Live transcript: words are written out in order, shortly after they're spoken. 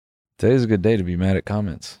Today's a good day to be mad at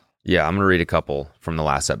comments. Yeah, I'm going to read a couple from the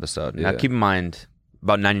last episode. Yeah. Now, keep in mind,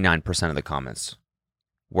 about 99% of the comments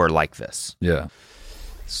were like this. Yeah.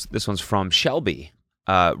 This one's from Shelby.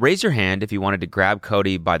 Raise your hand if you wanted to grab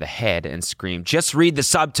Cody by the head and scream, "Just read the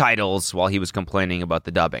subtitles," while he was complaining about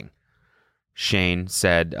the dubbing. Shane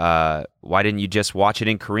said, why didn't you just watch it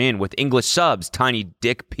in Korean with English subs? Tiny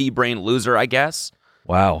dick pea-brain loser, I guess.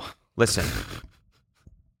 Wow. Listen.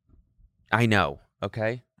 I know,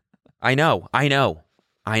 okay? I know. I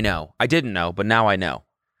didn't know, but now I know.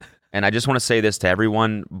 And I just want to say this to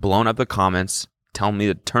everyone blowing up the comments, telling me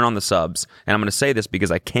to turn on the subs. And I'm going to say this because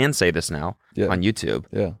I can say this now on YouTube.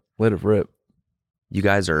 Yeah. Let it rip. You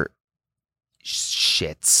guys are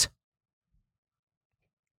shits.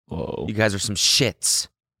 Whoa. You guys are some shits.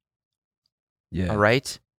 Yeah. All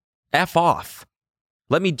right? F off.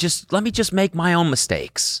 Let me just make my own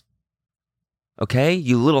mistakes. Okay?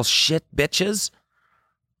 You little shit bitches.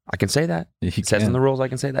 I can say that. It says in the rules I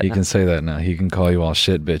can say that. He now. can say that now. He can call you all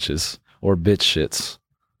shit bitches or bitch shits.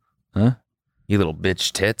 Huh? You little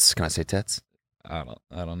bitch tits. Can I say tits? I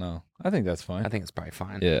don't know. I think that's fine. I think it's probably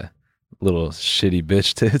fine. Yeah. Little shitty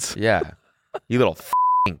bitch tits. Yeah. You little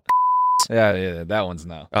Yeah, that one's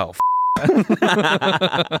no. Oh,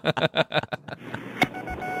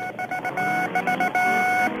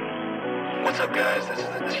 What's up, guys? This is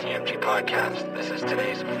the TMG Podcast. This is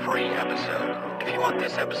today's free episode. If you want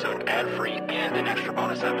this episode ad-free and an extra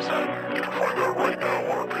bonus episode, you can find that right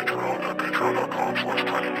now on our Patreon at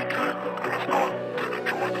patreon.com/tinymk. And if not, then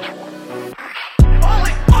enjoy this one.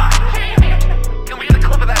 Holy fuck, Jamie! Can we get a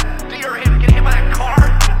clip of that deer him getting hit by that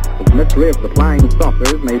car? The mystery of the flying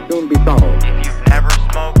saucers may soon be solved. If you've never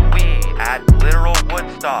smoked weed at literal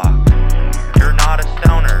Woodstock, you're not a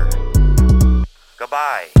stoner.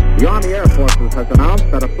 Goodbye. The Army Air Forces has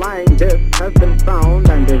announced that a flying disc has been found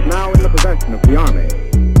and is now in the possession of the Army.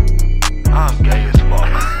 I'm gay as fuck.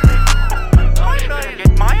 I'm trying to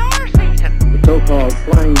get my arse eaten. The so-called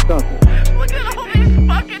flying saucer. Look at all these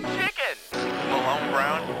fucking chickens. Malone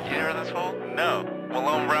Brown, you hear this hole? No.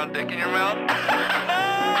 Malone Brown dick in your mouth? No!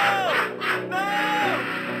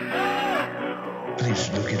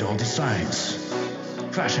 Please look at all the signs.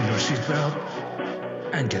 Fasten your seatbelt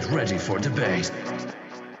and get ready for debate.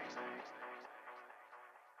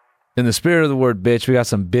 In the spirit of the word bitch, we got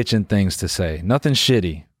some bitchin' things to say. Nothing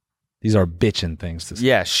shitty. These are bitchin' things to say.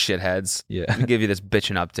 yeah, shitheads. Yeah. Let me give you this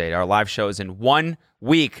bitchin' update. Our live show is in 1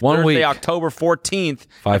 week. 1 Thursday, week. October 14th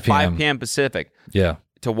 5 at 5 p.m. p.m. Pacific. Yeah.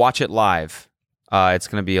 To watch it live. It's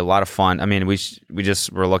going to be a lot of fun. I mean, we're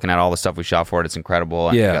looking at all the stuff we shot for it. It's incredible.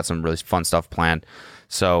 And Yeah. we got some really fun stuff planned.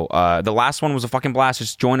 So the last one was a fucking blast.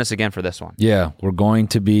 Just join us again for this one. Yeah. We're going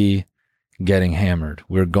to be getting hammered.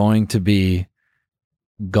 We're going to be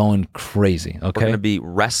going crazy. We're Okay. going to be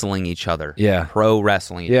wrestling each other. Yeah. Pro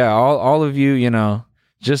wrestling each other. Yeah. All of you,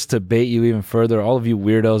 just to bait you even further, all of you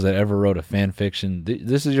weirdos that ever wrote a fan fiction,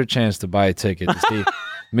 this is your chance to buy a ticket to see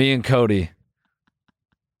me and Cody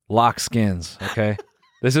lock skins. Okay.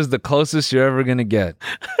 This is the closest you're ever going to get.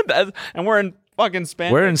 And we're in fucking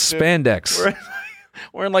spandex. We're in too. spandex.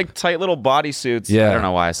 We're in like tight little bodysuits. Yeah. I don't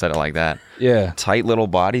know why I said it like that. Yeah. Tight little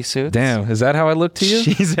bodysuits. Damn. Is that how I look to you?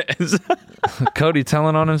 Jesus. Cody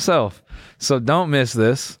telling on himself. So don't miss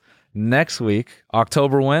this. Next week,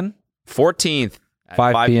 October when? 14th at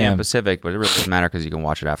 5 p.m. Pacific, but it really doesn't matter because you can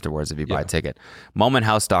watch it afterwards if you buy a ticket.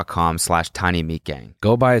 Momenthouse.com/tinymeatgang.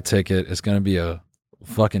 Go buy a ticket. It's going to be a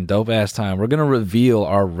fucking dope ass time. We're going to reveal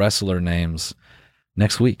our wrestler names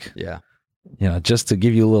next week. Yeah. Just to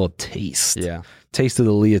give you a little taste. Yeah. Taste of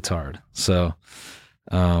the leotard. So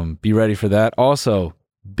be ready for that. Also,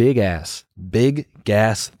 big gas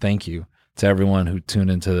thank you to everyone who tuned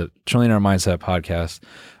into the Trillionaire Mindset podcast.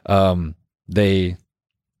 They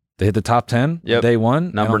hit the top 10 Yep. day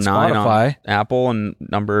one. Number on 9 Spotify. on Apple and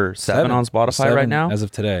number 7 on Spotify right now. As of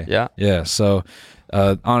today. Yeah. Yeah. So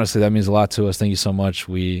honestly, that means a lot to us. Thank you so much.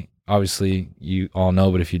 We obviously, you all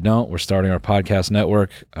know, but if you don't, we're starting our podcast network.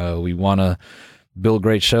 We want to build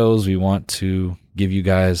great shows. We want to give you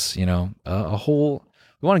guys, we want to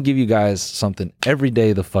give you guys something every day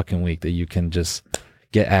of the fucking week that you can just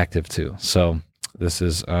get active to. So this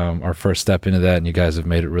is our first step into that, and you guys have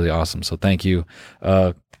made it really awesome. So thank you.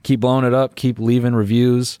 Keep blowing it up. Keep leaving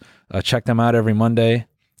reviews. Check them out every Monday.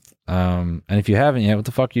 And if you haven't yet, what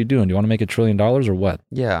the fuck are you doing? Do you want to make $1 trillion or what?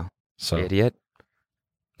 Yeah. So Idiot.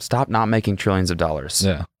 Stop not making trillions of dollars.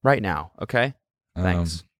 yeah. Right now. Okay.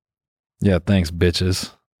 Thanks. Yeah. Thanks,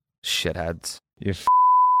 bitches. Shitheads. You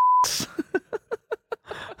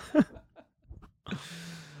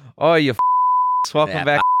oh, you welcome Yeah.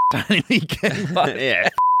 back to Tiny Weekend. Yeah.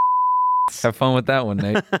 Have fun with that one,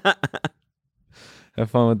 Nate. Have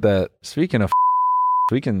fun with that. Speaking of,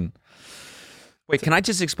 we can. Wait, can I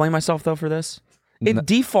just explain myself though for this? It No.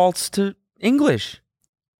 defaults to English.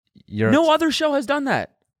 No other show has done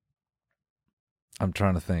that. I'm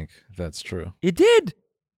trying to think if that's true. It did.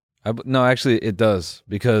 No, actually, it does,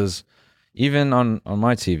 because even on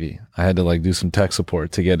my TV, I had to like do some tech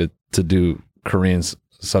support to get it to do Korean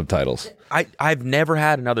subtitles. I've never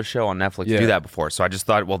had another show on Netflix Yeah. do that before, so I just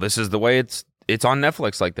thought, well, this is the way it's on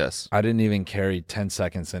Netflix like this. I didn't even carry 10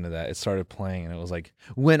 seconds into that. It started playing, and it was like,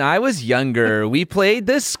 when I was younger, we played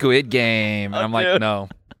the Squid Game. And I'm like, dude.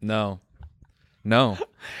 no.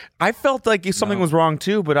 I felt like something was wrong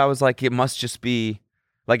too, but I was like, it must be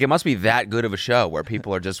that good of a show where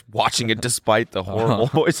people are just watching it despite the horrible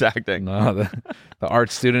voice acting. No, the art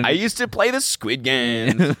student. I used to play the Squid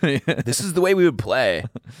Game. This is the way we would play.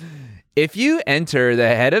 If you enter the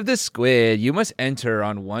head of the squid, you must enter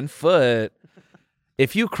on 1 foot.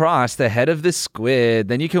 If you cross the head of the squid,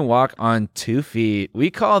 then you can walk on 2 feet. We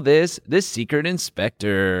call this the secret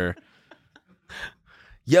inspector.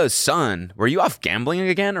 Yo, son, were you off gambling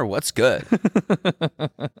again or what's good?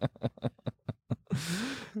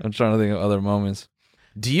 I'm trying to think of other moments.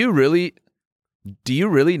 Do you really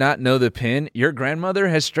not know the pin? Your grandmother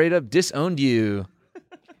has straight up disowned you.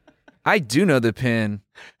 I do know the pin.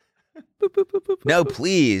 Boop, boop, boop, boop, No, boop.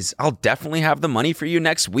 please. I'll definitely have the money for you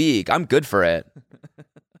next week. I'm good for it.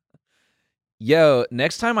 Yo,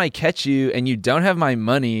 next time I catch you and you don't have my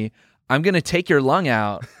money, I'm going to take your lung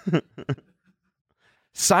out.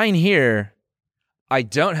 Sign here. I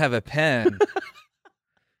don't have a pen.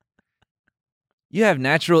 You have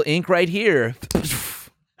natural ink right here.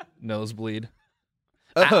 Nosebleed.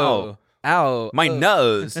 Ow. Ow. My Oh.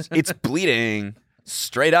 nose, it's bleeding.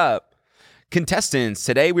 Straight up. Contestants,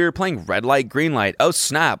 today we were playing red light, green light. Oh,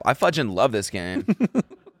 snap. I fudging love this game.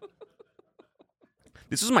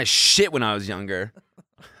 This was my shit when I was younger.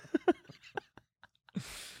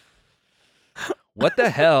 What the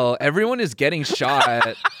hell? Everyone is getting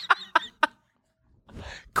shot.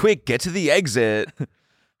 Quick, get to the exit.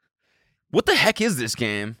 What the heck is this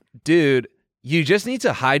game? Dude, you just need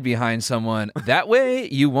to hide behind someone. That way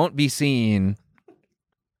you won't be seen.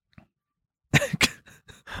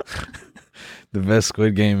 The best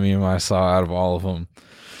Squid Game meme I saw out of all of them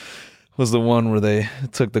was the one where they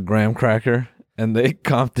took the graham cracker and they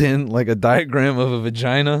comped in like a diagram of a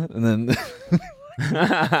vagina and then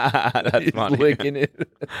That's funny. licking it.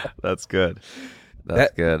 That's good.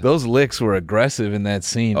 That's good. Those licks were aggressive in that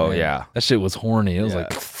scene. Oh, man. yeah. That shit was horny. It was Yeah.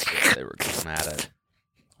 like, They were going at it.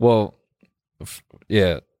 well,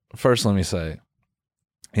 yeah. First, let me say,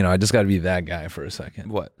 I just got to be that guy for a second.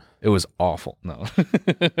 What? It was awful. No.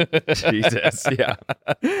 Jesus, yeah.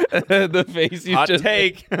 The face you Hot just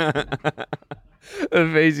take. the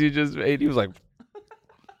face you just made. He was like,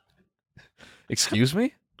 "Excuse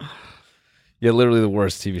me?" Yeah, literally the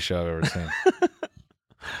worst TV show I've ever seen.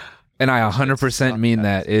 And I 100% mean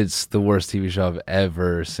that. It's the worst TV show I've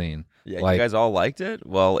ever seen. Yeah, Like- you guys all liked it?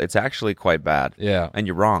 Well, it's actually quite bad. Yeah. And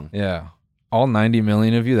you're wrong. Yeah. All 90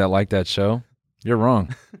 million of you that like that show, you're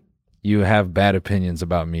wrong. You have bad opinions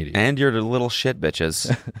about media. And you're the little shit bitches.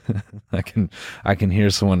 I can hear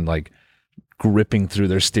someone like gripping through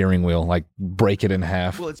their steering wheel, like break it in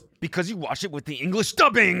half. Well, it's because you watch it with the English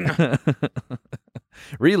dubbing.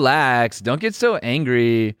 Relax. Don't get so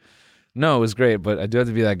angry. No, it was great, but I do have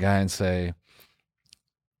to be that guy and say,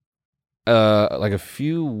 like a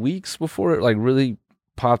few weeks before it like really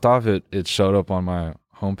popped off, it showed up on my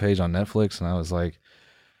homepage on Netflix, and I was like,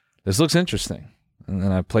 this looks interesting. And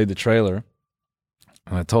then I played the trailer,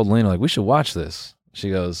 and I told Lena, like, we should watch this. She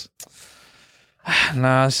goes,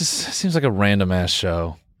 nah, it seems like a random ass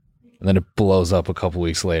show. And then it blows up a couple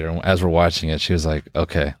weeks later. And as we're watching it, she was like,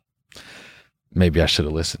 okay, maybe I should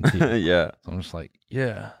have listened to you. Yeah. So I'm just like,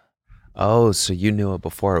 yeah. Oh, so you knew it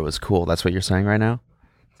before it was cool. That's what you're saying right now?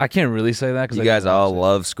 I can't really say that because You guys all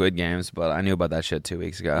love Squid Games, but I knew about that shit 2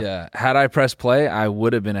 weeks ago. Yeah. Had I pressed play, I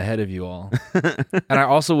would have been ahead of you all. And I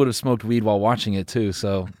also would have smoked weed while watching it too.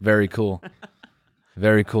 So very cool.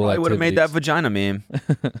 Very cool. I would have made that activities. vagina meme.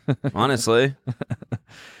 Honestly.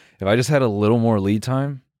 If I just had a little more lead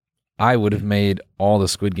time, I would have made all the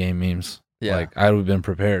Squid Game memes. Yeah. Like I would have been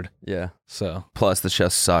prepared. Yeah. So Plus, the show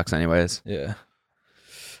sucks anyways. yeah.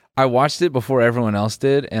 I watched it before everyone else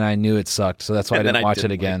did, and I knew it sucked, so that's why I And then didn't I watch it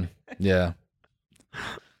didn't again. Yeah.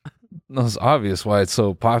 No, it's obvious why it's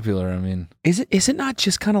so popular. I mean, Is it not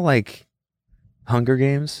just kind of like Hunger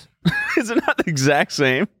Games? Is it not the exact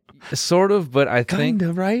same? sort of, but I think Kind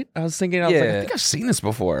of, right? I was thinking, I was like, I Yeah. think I've seen this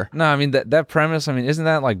before. no. I mean that premise. I mean, isn't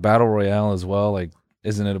that like Battle Royale as well? Like,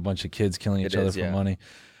 isn't it a bunch of kids killing each It other is, for yeah. money?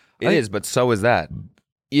 It is, but so is that.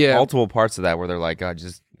 Yeah. multiple parts of that where they're like, all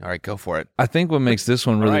right, go for it. I think what makes this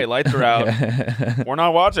one really All right, lights are out. We're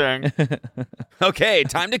not watching. Okay,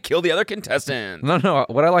 time to kill the other contestant. No.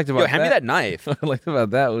 What I liked about Hand me that knife. What I liked about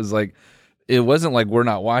that was like, it wasn't like we're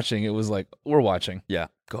not watching. It was like we're watching. Yeah,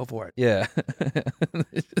 go for it. Yeah.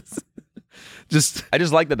 just I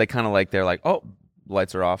just like that they kind of like, they're like, oh,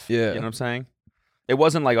 lights are off. Yeah. You know what I'm saying? It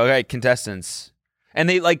wasn't like, okay, contestants. And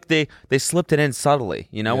they slipped it in subtly,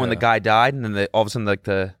 you know, when the Yeah. guy died and then all of a sudden like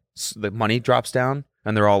the money drops down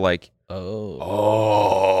and they're all like,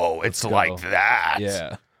 oh, it's go. like that.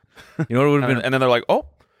 yeah. You know what would have been And then they're like, oh,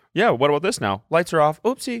 yeah, what about this now? Lights are off.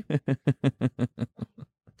 Oopsie.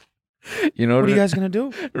 you know What are you would guys going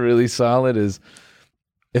to do? really solid is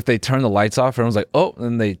if they turn the lights off, everyone's like, oh,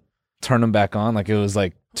 and they turn them back on like it was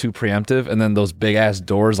like too preemptive, and then those big ass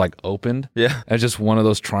doors like opened. Yeah. And just one of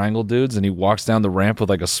those triangle dudes, and he walks down the ramp with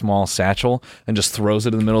like a small satchel and just throws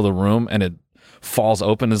it in the middle of the room, and it falls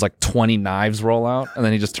open. There's like 20 knives roll out, and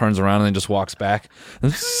then he just turns around and then just walks back. Fucking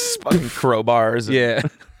crowbars. and- Yeah.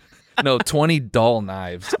 No, 20 dull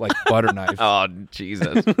knives, like butter knives. Oh,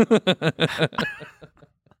 Jesus.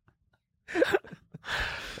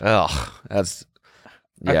 Oh, that's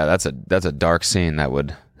a dark scene that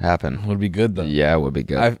would happen. Would be good though. Yeah, it would be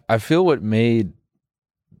good. I feel what made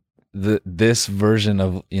this version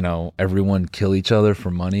of, you know, everyone kill each other for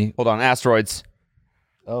money. Hold on, asteroids.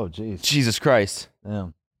 Oh, jeez. Jesus Christ.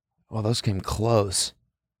 Damn. Well, those came close.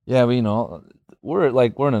 Yeah, but you know, we're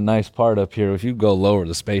in a nice part up here. If you go lower,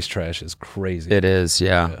 the space trash is crazy. It is,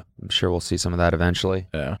 yeah. Yeah. I'm sure we'll see some of that eventually.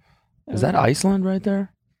 Yeah. Is that Iceland right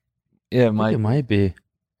there? Yeah, It might be.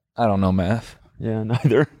 I don't know math. Yeah,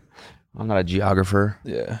 neither. I'm not a geographer.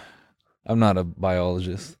 Yeah. I'm not a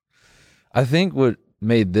biologist. I think what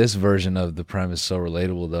made this version of the premise so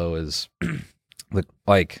relatable though is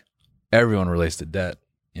like everyone relates to debt,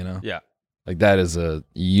 you know? Yeah. Like that is a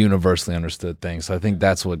universally understood thing. So I think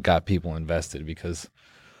that's what got people invested, because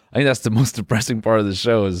I think that's the most depressing part of the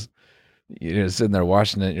show is you're sitting there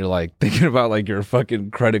watching it, you're like thinking about like your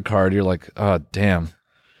fucking credit card. You're like, oh damn,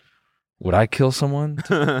 would I kill someone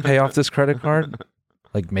to pay off this credit card?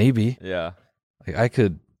 Like maybe. Yeah. Like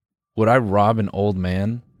would I rob an old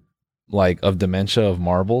man like of dementia of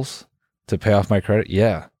marbles to pay off my credit?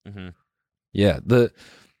 Yeah. Mm-hmm. Yeah.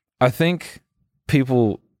 I think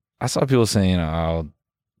I saw people saying, oh,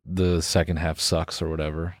 the second half sucks or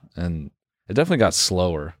whatever. And it definitely got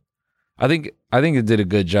slower. I think it did a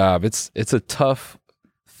good job. It's a tough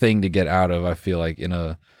thing to get out of, I feel like, in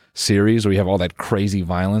a series where you have all that crazy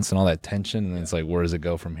violence and all that tension, and then it's like, where does it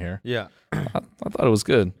go from here? Yeah. I thought it was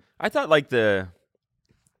good. I thought like Some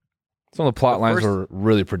of the plot The lines first- were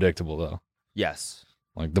really predictable though. yes.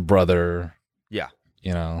 Like the brother, Yeah.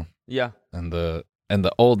 you know, Yeah. and the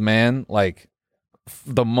old man, like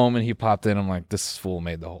the moment he popped in, I'm like, this fool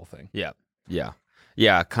made the whole thing. Yeah. Yeah.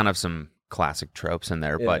 Yeah. Kind of some classic tropes in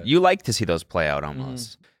there, but Yeah. you like to see those play out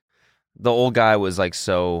almost. The old guy was like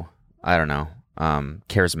so, I don't know,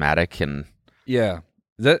 charismatic and Yeah.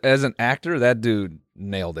 That as an actor, that dude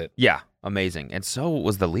nailed it. yeah, amazing. And so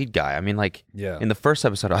was the lead guy. I mean, like Yeah. in the first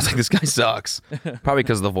episode, I was like, this guy sucks. Probably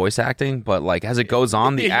because of the voice acting, but like as it goes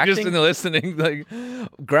on, the You're acting. just in the listening, like,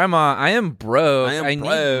 Grandma, I am broke. I need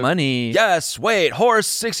broke. money. Yes, wait, horse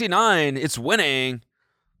 69, it's winning.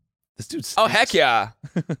 This dude's Oh, heck yeah.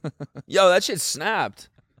 Yo, that shit snapped.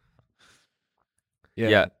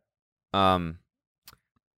 Yeah.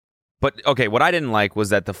 But okay, what I didn't like was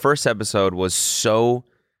that the first episode was so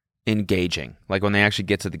engaging. Like when they actually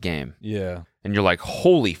get to the game Yeah. and you're like,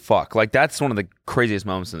 holy fuck. Like that's one of the craziest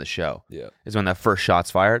moments in the show Yeah. is when that first shot's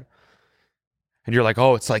fired. And you're like,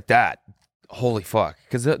 oh, it's like that. Holy fuck.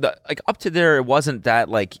 Because like up to there, it wasn't that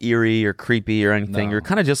like eerie or creepy or anything. No. You're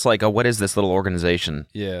kind of just like, oh, what is this little organization?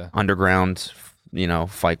 Yeah. Underground, you know,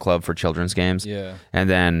 fight club for children's games. Yeah. And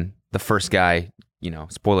then the first guy, you know,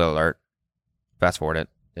 spoiler alert, fast forward it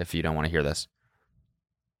if you don't want to hear this.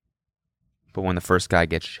 But when the first guy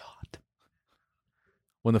gets shot,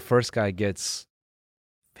 When the first guy gets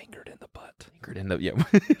fingered in the butt. fingered in the, yeah,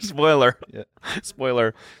 spoiler, Yeah.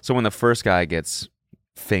 spoiler. So when the first guy gets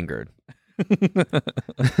fingered,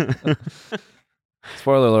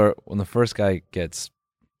 Spoiler alert, when the first guy gets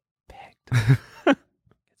pegged.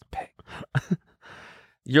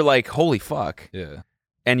 you're like, holy fuck. Yeah.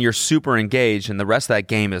 And you're super engaged, and the rest of that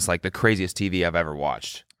game is like the craziest TV I've ever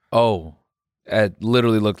watched. Oh, it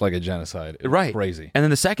literally looked like a genocide. It was Right. Crazy. And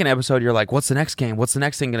then the second episode, you're like, what's the next game? What's the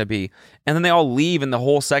next thing going to be? And then they all leave, and the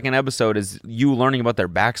whole second episode is you learning about their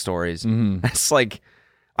backstories. Mhm. It's like,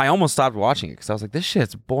 I almost stopped watching it because I was like, this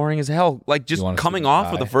shit's boring as hell. Like, just You wanna see coming them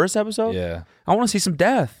off of die. the first episode, Yeah. I want to see some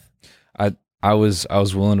death. I was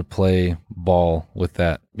willing to play ball with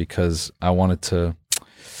that because I wanted to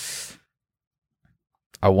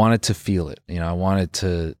feel it. You know, I wanted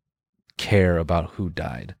to care about who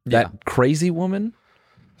died. Yeah. That crazy woman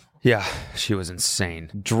Yeah, she was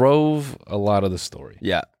insane. drove a lot of the story.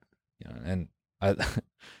 Yeah, You know, and I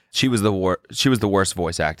she was the worst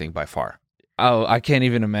voice acting by far. I can't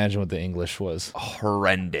even imagine what the English was.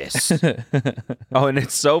 Horrendous. Oh, and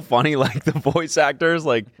it's so funny, like the voice actors,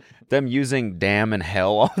 like them using damn and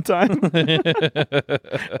hell all the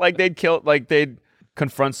time. Like they'd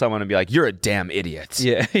confront someone and be like, "You're a damn idiot."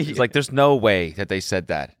 Yeah. It's like there's no way that they said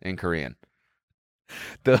that in Korean.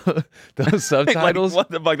 Those subtitles, Like,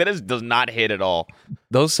 what the fuck? That does not hit at all.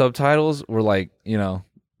 those subtitles were like, you know,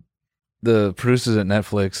 the producers at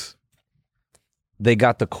Netflix, they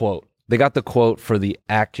got the quote. They got the quote for the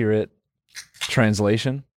accurate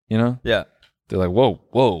translation, you know? Yeah. They're like, whoa.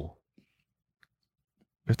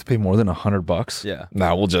 We have to pay more than $100? Yeah.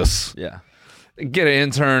 Nah, we'll just Yeah. get an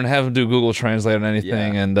intern, have them do Google Translate on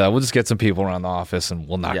anything, Yeah. and we'll just get some people around the office and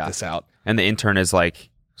we'll knock Yeah. this out. And the intern is like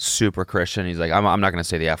super Christian. He's like, I'm not going to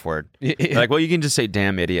say the F word. They're like, well, you can just say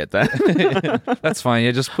damn idiot then. That's fine.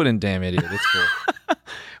 Yeah, just put in damn idiot. It's cool.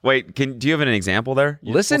 Wait, do you have an example there?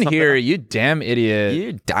 You Listen pull something here, up? you damn idiot.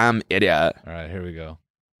 You damn idiot. All right, here we go.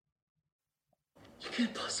 You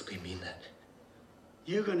can't possibly mean that.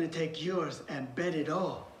 You're gonna take yours and bet it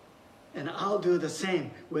all. And I'll do the same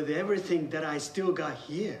with everything that I still got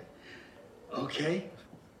here. Okay?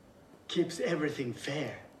 Keeps everything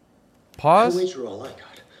fair. Pause. Wager all I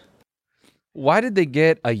got. Why did they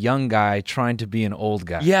get a young guy trying to be an old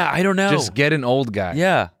guy? Yeah, I don't know. Just get an old guy.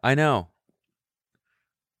 Yeah, I know.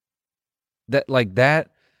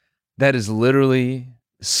 That is literally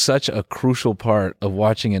such a crucial part of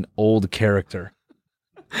watching an old character.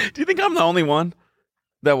 Do you think I'm the only one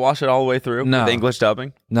that watched it all the way through? No. With English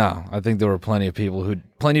dubbing? No, I think there were plenty of people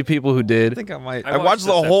who did. I think I might. I I watched watched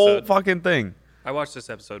the this whole episode. fucking thing. I watched this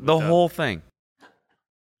episode. The with whole thing.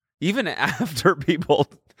 Even after people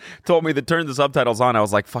told me to turn the subtitles on, I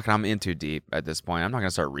was like, fuck, I'm in too deep at this point. I'm not going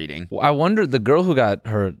to start reading. Well, I wonder, the girl who got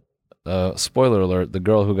her spoiler alert, the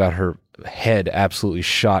girl who got her head absolutely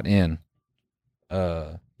shot in,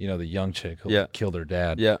 the young chick who Yeah. killed her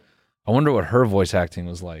dad. Yeah. I wonder what her voice acting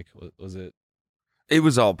was like. Was it, It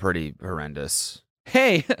was all pretty horrendous.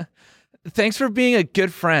 hey, thanks for being a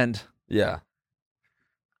good friend. Yeah.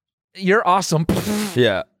 You're awesome.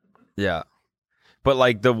 Yeah. Yeah. But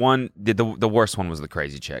like the worst one was the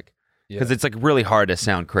crazy chick. Because it's like really hard to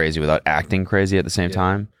sound crazy without acting crazy at the same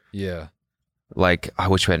time. Yeah. Like, I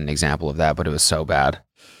wish we had an example of that, but it was so bad.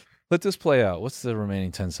 Let this play out. What's the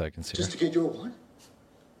remaining 10 seconds here? Just to get your one?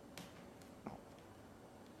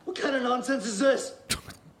 What kind of nonsense is this?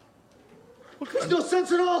 There's no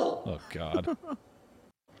sense at all. Oh, God.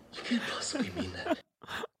 You can't possibly mean that.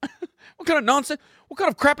 What kind of nonsense? What kind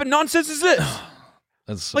of crap and nonsense is this?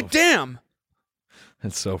 That's so, Like, damn.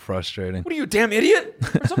 That's so frustrating. What are you, a damn idiot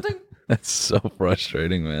or something? That's so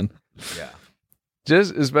frustrating, man. Yeah.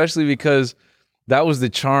 Just especially because that was the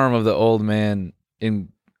charm of the old man in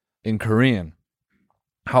Korean.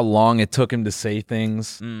 How long it took him to say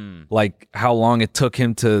things, like how long it took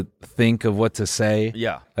him to think of what to say.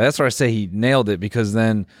 Yeah. That's where I say he nailed it, because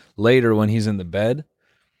then later when he's in the bed,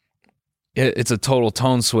 it's a total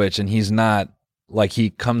tone switch, and he's not like, he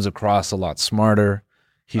comes across a lot smarter.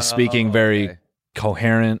 He's speaking very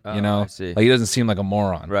coherent, Oh, you know, I see. like he doesn't seem like a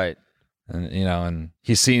moron, Right. and and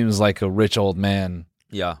he seems like a rich old man,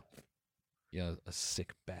 Yeah. a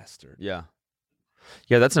sick bastard. Yeah.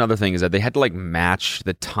 Yeah, that's another thing, is that they had to like match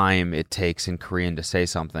the time it takes in Korean to say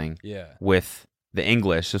something Yeah. with the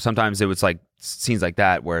English. So sometimes it was like scenes like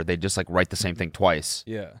that where they just like write the same thing twice.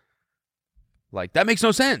 Yeah. Like, that makes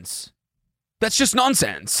no sense. That's just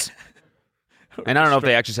nonsense. And I don't know if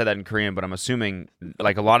they actually said that in Korean, but I'm assuming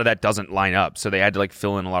like a lot of that doesn't line up. So they had to like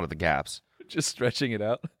fill in a lot of the gaps. Just stretching it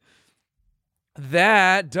out.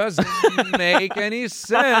 That doesn't make any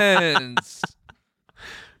sense.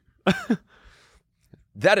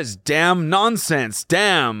 That is damn nonsense.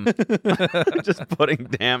 Damn. Just putting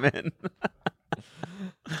damn in.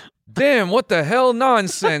 Damn, what the hell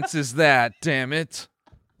nonsense is that? Damn it.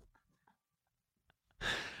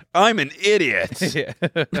 I'm an idiot. Yeah.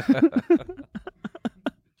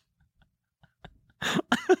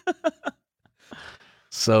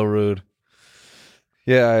 So rude.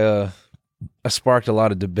 Yeah, I sparked a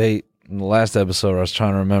lot of debate in the last episode. I was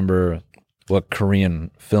trying to remember what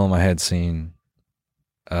Korean film I had seen.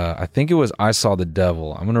 I think it was I Saw the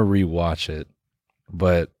Devil. I'm gonna rewatch it,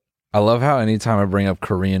 but I love how anytime I bring up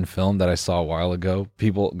Korean film that I saw a while ago,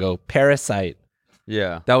 people go Parasite.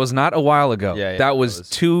 Yeah. That was not a while ago. Yeah, that was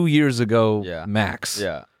 2 years ago Yeah. max.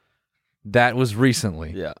 Yeah. That was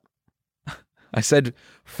recently. Yeah. I said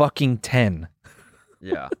fucking 10.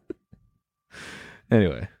 Yeah.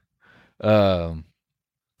 Anyway.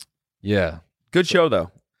 Yeah. Good show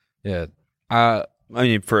though. Yeah. I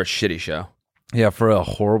mean, for a shitty show. Yeah, for a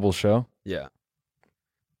horrible show. Yeah.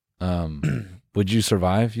 Would you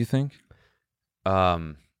survive, you think?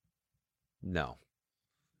 No.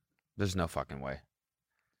 There's no fucking way.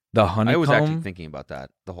 The honeycomb, I was actually thinking about that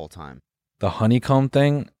the whole time. the honeycomb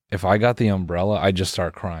thing, if I got the umbrella, I'd just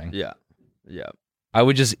start crying. Yeah. Yeah. I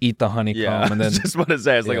would just eat the honeycomb Yeah. and then just want to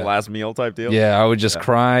say it's like Yeah. a last meal type deal. yeah, I would just Yeah.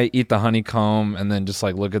 cry, eat the honeycomb, and then just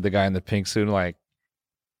like look at the guy in the pink suit like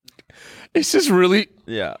it's just really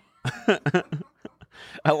Yeah.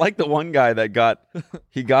 I like the one guy that got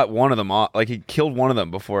one of them off, like he killed one of them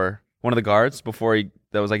before one of the guards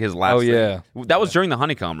that was like his last Oh thing. yeah. That was during the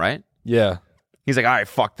honeycomb, right? Yeah. He's like, all right,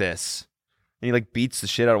 fuck this. And he like beats the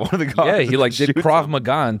shit out of one of the guards. Yeah, he and like then did shoots Krav him.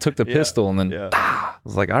 Maga and took the Yeah. pistol and then Yeah. I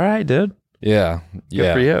was like, all right, dude. yeah. Good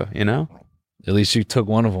Yeah. for you, you know? At least you took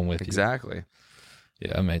one of them with Exactly. you.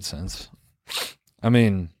 Yeah, that made sense. I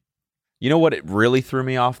mean, You know what it really threw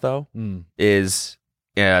me off though? mm, Is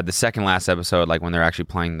the second last episode, like when they're actually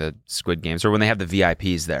playing the Squid Games or when they have the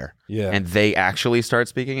VIPs there yeah. and they actually start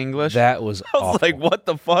speaking English. that was I was awful. like, what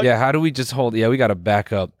the fuck? Yeah, how do we just hold? Yeah, we got to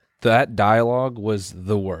back up. That dialogue was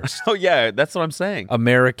the worst. Oh, yeah, that's what I'm saying.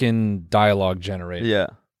 American dialogue generator. Yeah.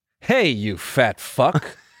 Hey, you fat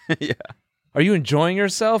fuck. Yeah. Are you enjoying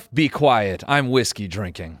yourself? Be quiet. I'm whiskey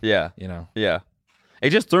drinking. Yeah. You know. Yeah.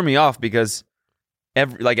 It just threw me off because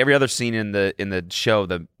every other scene in the show,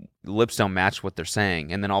 the lips don't match what they're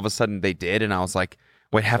saying. And then all of a sudden they did. And I was like,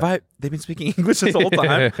 wait, they've been speaking English this whole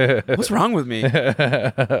time? What's wrong with me?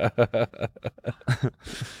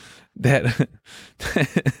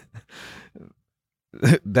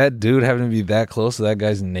 that dude having to be that close to that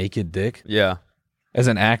guy's naked dick Yeah. as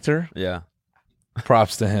an actor, Yeah.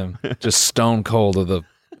 props to him. Just stone cold with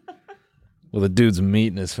a dude's meat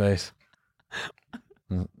in his face.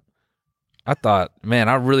 I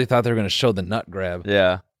really thought they were going to show the nut grab.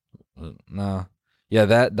 Yeah. No. Yeah,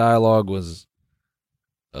 that dialogue was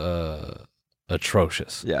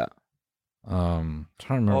atrocious. Yeah. Trying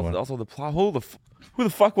to remember what. Also the plot. Who the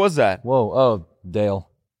fuck was that? Whoa, oh, Dale.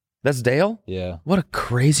 That's Dale? Yeah. What a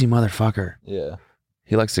crazy motherfucker. Yeah.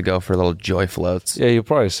 He likes to go for little joy floats. Yeah, you'll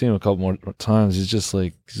probably see him a couple more times.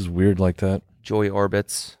 He's weird like that. Joy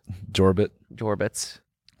orbits. Jorbit. Jorbits.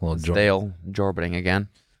 Well, It's Dale jorbiting again.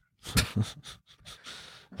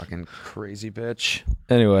 Fucking crazy bitch.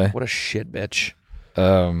 Anyway, What a shit bitch.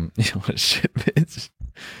 what shit, bitch.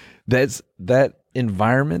 That's that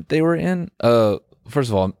environment they were in. First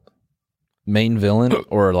of all, main villain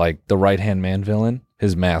or like the right hand man villain,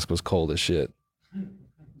 his mask was cold as shit.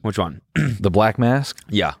 Which one? The black mask,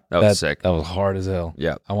 Yeah, that was sick. That was hard as hell.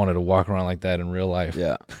 Yeah. I wanted to walk around like that in real life.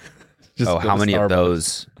 Yeah. Just Oh, go how to many of Starbucks.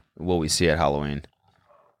 those will we see at Halloween?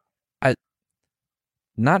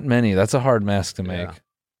 Not many. That's a hard mask to make. Yeah.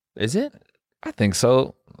 Is it? I think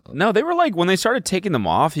so. No, they were like, when they started taking them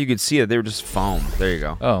off, you could see that they were just foam. There you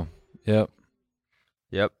go. Oh, yep.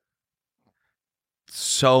 Yep.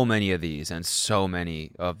 So many of these and so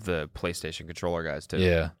many of the PlayStation controller guys, too.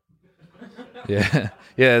 Yeah. Yeah.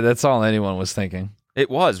 Yeah, that's all anyone was thinking. It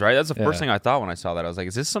was, right? That's the first Yeah. thing I thought when I saw that. I was like,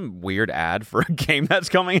 is this some weird ad for a game that's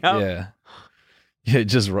coming out? Yeah. Yeah,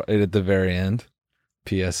 just right at the very end.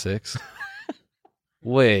 PS6.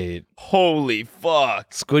 Wait. Holy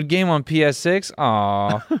fuck. Squid Game on PS6?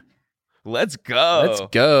 Aw. Let's go. Let's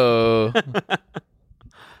go.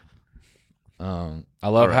 I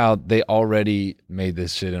love Alright. how they already made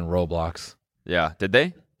this shit in Roblox. Yeah. Did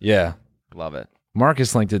they? Yeah. Love it.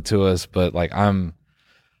 Marcus linked it to us, but like I'm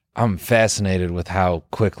fascinated with how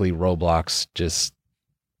quickly Roblox just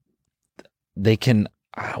they can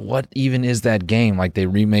what even is that game? Like they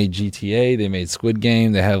remade GTA, they made Squid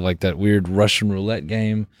Game, they have like that weird Russian roulette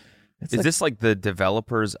game. It's Is like, this like the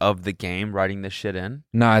developers of the game writing this shit in?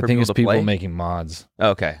 no, I for think people it's to people play? making mods.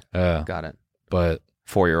 Okay. Got it. But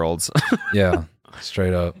 4-year-olds. yeah,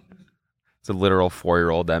 straight up. It's a literal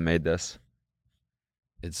 4-year-old that made this.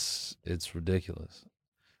 It's ridiculous.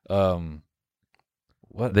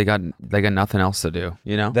 What They got nothing else to do,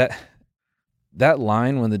 you know? that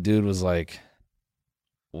line when the dude was like,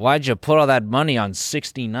 "Why'd you put all that money on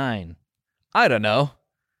 69?" I don't know.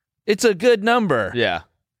 It's a good number. Yeah.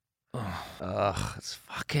 Ugh, it's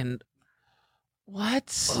fucking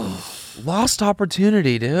what? Lost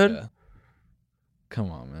opportunity, dude. Yeah. Come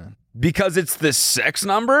on, man. Because it's the sex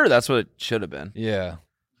number? That's what it should have been. Yeah.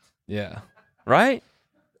 Yeah. Right?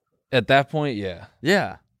 At that point, yeah.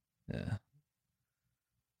 Yeah. Yeah.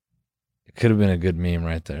 It could have been a good meme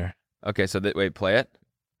right there. Okay, so wait, play it.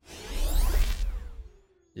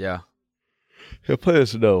 Yeah. Yeah, play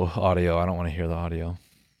this no audio. I don't want to hear the audio.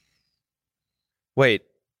 Wait.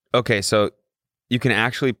 Okay, so you can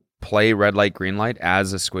actually play red light, green light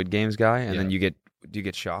as a Squid Games guy, and then do you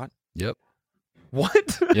get shot? Yep.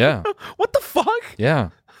 What? Yeah. What the fuck? Yeah.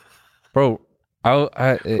 Bro,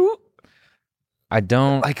 I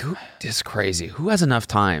don't Like, this is crazy. Who has enough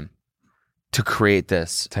time to create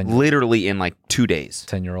this 10 literally in like 2 days?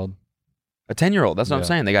 10-year-old. A 10-year-old. That's what I'm Yeah.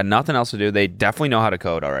 saying. They got nothing else to do. They definitely know how to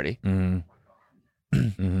code already. Mm-hmm.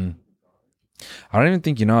 Mm-hmm. I don't even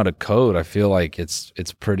think you know how to code. I feel like it's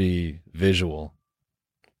pretty visual.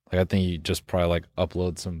 Like I think you just probably like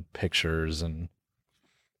upload some pictures and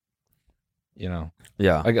Yeah.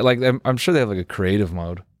 like I'm sure they have like a creative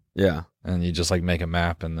mode Yeah. and you just like make a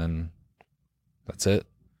map and then that's it.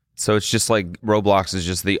 So it's just like Roblox is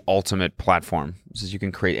just the ultimate platform. So you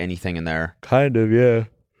can create anything in there. Kind of, yeah.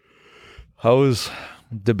 I was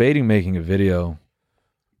debating making a video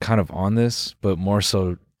kind of on this, but more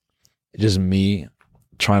so just me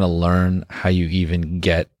trying to learn how you even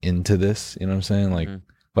get into this. You know what I'm saying? Like,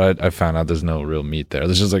 but I found out there's no real meat there.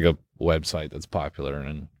 There's just like a website that's popular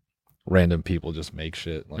and random people just make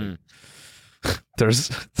shit. Like,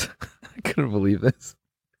 there's, I couldn't believe this.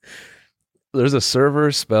 There's a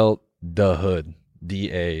server spelled Da Hood,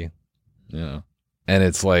 D-A, and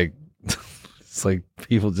it's like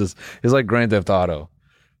people just, it's like Grand Theft Auto.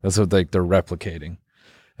 That's what like they're replicating.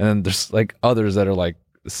 And then there's like others that are like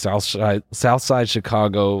Southside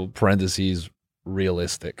Chicago parentheses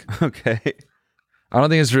realistic. Okay. I don't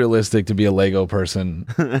think it's realistic to be a Lego person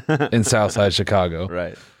in Southside Chicago.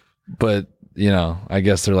 Right. But, I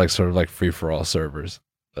guess they're like sort of like free for all servers.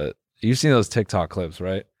 But you've seen those TikTok clips,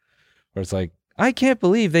 right? Where it's like, I can't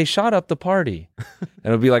believe they shot up the party. And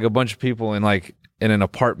it'll be like a bunch of people in an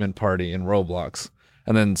apartment party in Roblox.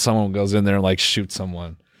 And then someone goes in there and like shoots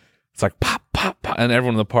someone. It's like pop, pop, pop, and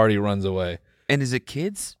everyone in the party runs away. And is it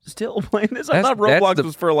kids still playing this? I That's- thought Roblox that's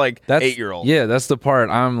was for like That's 8-year-olds. Yeah, that's the part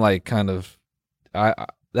I'm like kind of,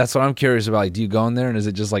 that's what I'm curious about. Like, do you go in there and is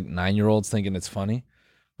it just like 9-year-olds thinking it's funny?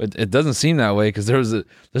 But it doesn't seem that way because there's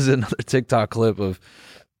another TikTok clip of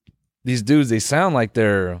these dudes. They sound like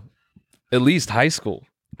they're at least high school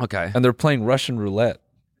Okay. and they're playing Russian roulette.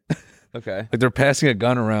 Okay. Like they're passing a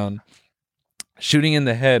gun around, shooting in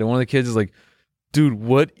the head, and one of the kids is like, "Dude,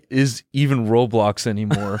 what is even Roblox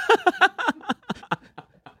anymore?"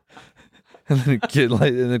 And then the kid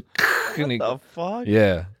The fuck?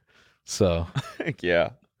 yeah. So Yeah.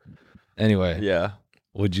 anyway, Yeah.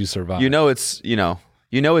 would you survive?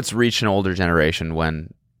 It's reached an older generation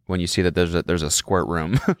when you see that there's a squirt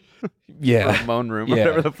room, yeah, or moan room, Yeah.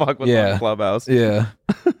 whatever the fuck was Yeah. on Clubhouse. yeah,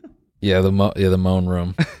 the moan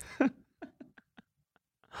room.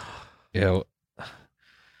 Yeah,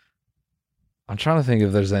 I'm trying to think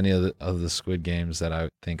if there's any of the Squid Games that I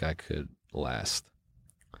think I could last.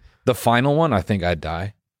 The final one, I think I'd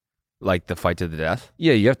die. Like the fight to the death.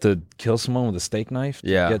 Yeah, you have to kill someone with a steak knife to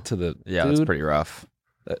Yeah. get to the Yeah, dude. that's pretty rough.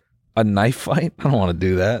 A knife fight? I don't want to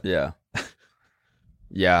do that. Yeah.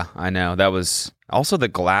 Yeah, I know. That was also the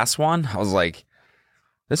glass one. I was like,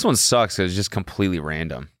 this one sucks because it's just completely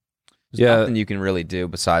random. There's Yeah. nothing you can really do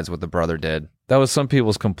besides what the brother did. That was some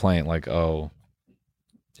people's complaint, like, oh,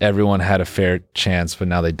 everyone had a fair chance, but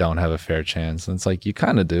now they don't have a fair chance. And it's like, you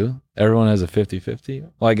kind of do. Everyone has a 50-50.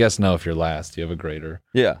 Well, I guess no, if you're last, you have a greater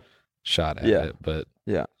Yeah. shot at Yeah. it. But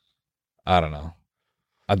Yeah. I don't know.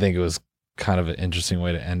 I think it was kind of an interesting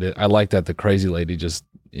way to end it. I like that the crazy lady just,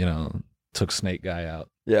 took Snake Guy out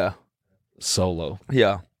Yeah. solo.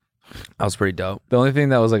 Yeah. That was pretty dope. The only thing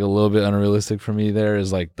that was like a little bit unrealistic for me there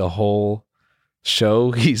is like the whole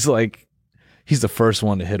show. He's the first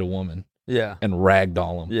one to hit a woman Yeah. and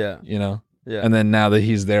ragdoll him. Yeah. Yeah. And then now that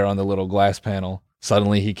he's there on the little glass panel,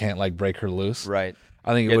 suddenly he can't like break her loose. Right.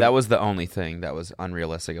 I think Yeah, that was the only thing that was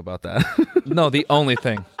unrealistic about that. no, the only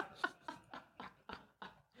thing.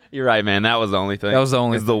 You're right, man. That was the only thing. That was the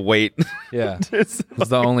only Is the weight. Yeah, it was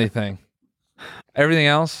the only thing. Everything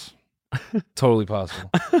else, totally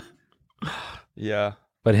possible. Yeah.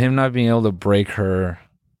 But him not being able to break her,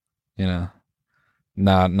 now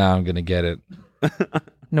I'm gonna get it.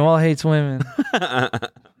 Noel hates women.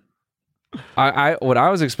 I what I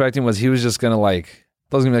was expecting was he was just gonna like,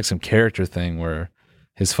 that was gonna be like some character thing where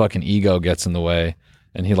his fucking ego gets in the way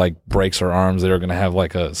and he like breaks her arms. They're gonna have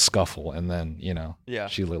like a scuffle and then Yeah.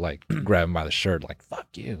 she like grab him by the shirt like fuck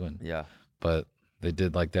you and Yeah. but they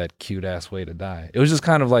did like that cute ass way to die. It was just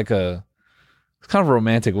kind of like a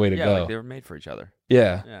romantic way to Yeah, go. like they were made for each other.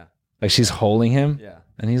 Yeah. Yeah. Like she's holding him Yeah.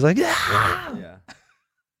 and he's like, ah! Yeah.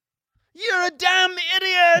 You're a damn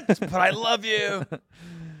idiot, but I love you.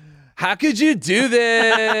 How could you do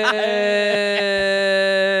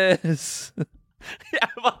this? Yeah,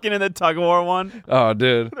 fucking in the tug of war one. Oh,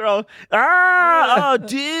 dude. They're all, oh,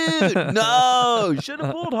 dude, no, should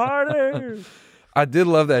have pulled harder. I did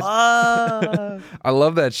love that. Fuck. I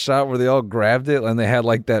love that shot where they all grabbed it and they had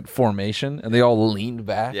like that formation and they all leaned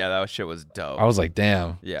back. Yeah, that shit was dope. I was like,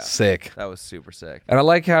 damn. Yeah. Sick. That was super sick. And I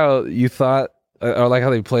like how you thought, I like how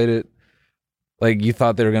they played it. Like you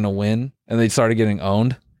thought they were going to win and they started getting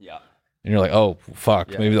owned. Yeah. And you're like, oh,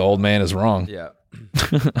 fuck. Yeah. Maybe the old man is wrong. Yeah.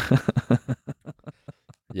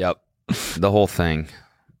 Yep. The whole thing.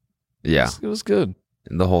 Yeah. It was good.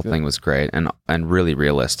 The whole thing was great and really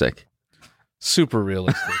realistic. Super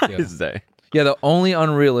realistic. Yeah. I'd say. Yeah, the only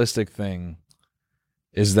unrealistic thing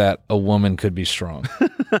is that a woman could be strong.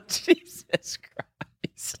 Jesus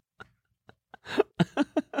Christ.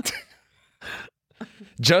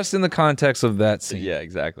 Just in the context of that scene. Yeah,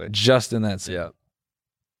 exactly. Just in that scene. Yeah.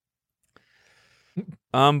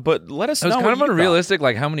 But let us It was know. kind of what you unrealistic,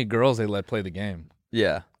 like how many girls they let play the game. thought.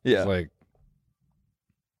 Yeah. It's Yeah. like,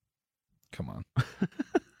 come on.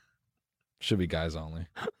 Should be guys only.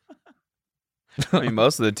 I mean,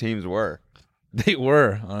 most of the teams were. They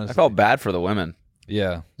were, honestly. I felt bad for the women.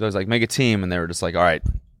 Yeah. I was like, make a team, and they were just like, all right,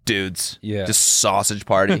 dudes. Yeah. Just sausage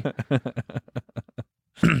party.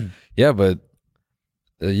 Yeah, but,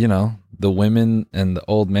 you know, the women and the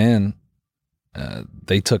old man,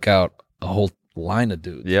 they took out a whole line of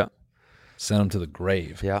dudes. Yeah. Sent them to the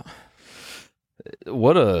grave. Yeah.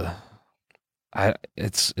 What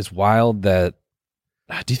it's wild that,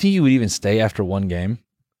 do you think you would even stay after one game?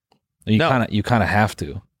 You No. You kind of have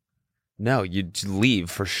to. No, you'd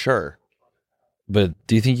leave for sure. But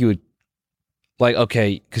do you think you would, like,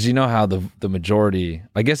 okay, because you know how the majority,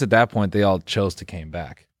 I guess at that point they all chose to came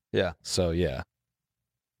back. Yeah. So yeah,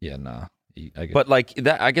 nah. I guess. But like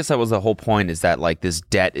that, I guess that was the whole point, is that like this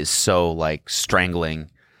debt is so like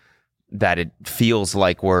strangling that it feels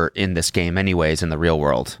like we're in this game anyways in the real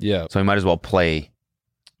world. yeah, So we might as well play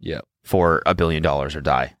for $1 billion or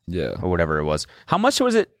die yeah. or whatever it was. How much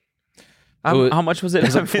was it? was- How much was it? It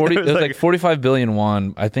was like I mean, 40. there It was like 45 billion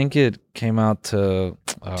won. I think it came out to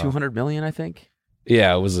 200 million, I think.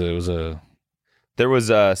 Yeah, it was a. There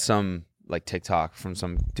was some like TikTok from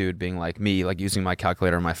some dude being like me, like using my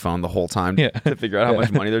calculator on my phone the whole time Yeah. to figure out how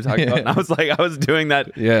much money they're talking about. And I was like, I was doing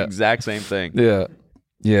that Yeah. exact same thing.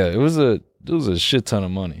 Yeah, it was a shit ton of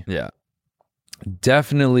money. Yeah.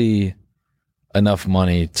 Definitely enough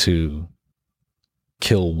money to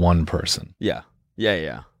kill one person. Yeah.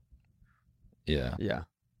 Yeah. Yeah.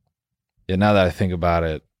 Yeah, now that I think about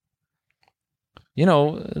it, you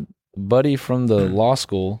know, buddy from the law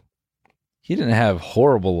school, he didn't have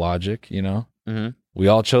horrible logic, you know? Mm-hmm. We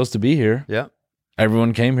all chose to be here. Yeah.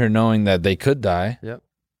 Everyone came here knowing that they could die. Yep.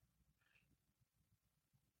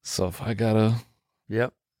 So if I gotta...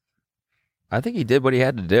 Yep. I think he did what he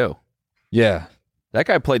had to do. Yeah. That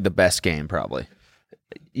guy played the best game, probably.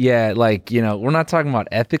 Yeah, like, you know, we're not talking about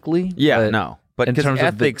ethically. Yeah, but no. But in because terms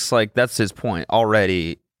of the- ethics, like, that's his point.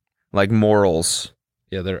 Already, like, morals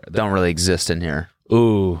Yeah, they're don't really exist in here.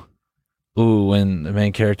 Ooh, when the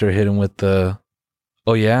main character hit him with the,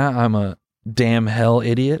 oh yeah, I'm a damn hell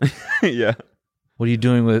idiot. Yeah. What are you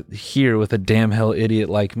doing with a damn hell idiot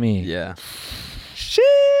like me? Yeah.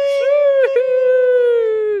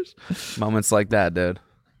 Moments like that, dude.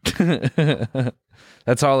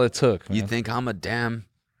 That's all it took, man. You think I'm a damn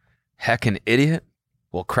heckin' idiot?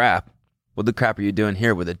 Well, crap. What the crap are you doing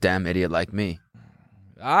here with a damn idiot like me?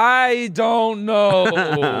 I don't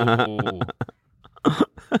know.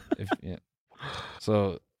 Yeah.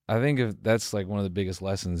 So I think if that's like one of the biggest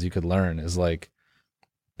lessons you could learn is like,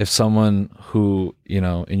 if someone who, you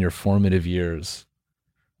know, in your formative years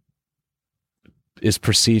is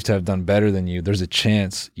perceived to have done better than you, there's a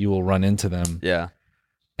chance you will run into them Yeah.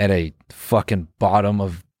 at a fucking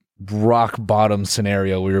rock bottom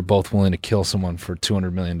scenario where you're both willing to kill someone for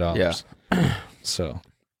 $200 million. Yeah. So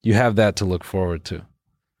you have that to look forward to.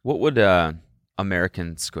 What would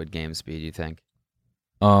American Squid Games be, do you think?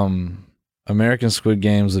 American Squid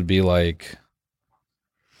Games would be like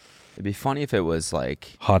It'd be funny if it was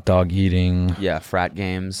like, hot dog eating. yeah, frat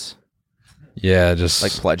games, Yeah, just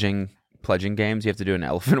like pledging games. You have to do an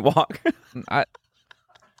elephant walk. I,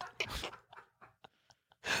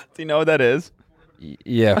 Do you know what that is?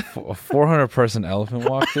 yeah, a 400 person elephant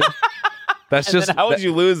walk. Dude. That's And just then how would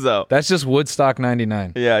you lose, though? That's just Woodstock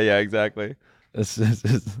 99. Yeah, exactly.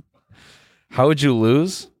 How would you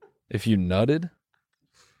lose if you nutted?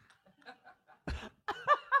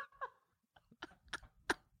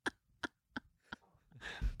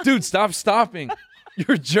 Dude, stop stopping.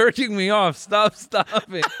 You're jerking me off. Stop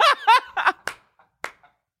stopping.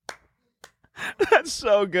 That's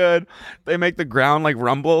so good. They make the ground like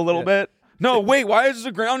rumble a little bit. No, wait. Why is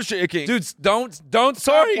the ground shaking? Dude, don't stop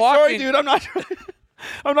sorry, walking. dude. I'm not.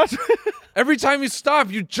 I'm not. Every time you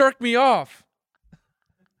stop, you jerk me off.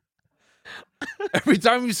 Every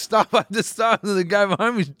time you stop, I have to stop, and the guy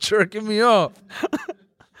behind me is jerking me off.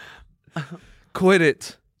 Quit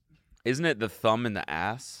it. Isn't it the thumb in the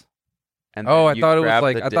ass? And Oh, then I thought it was grab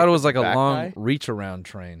like the I dick thought it was with like the a back long guy? reach around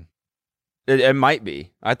train. It might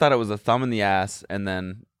be. I thought it was a thumb in the ass, and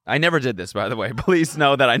then I never did this. By the way, please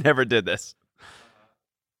know that I never did this.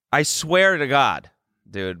 I swear to God,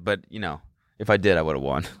 dude. But you know, if I did, I would have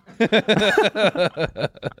won.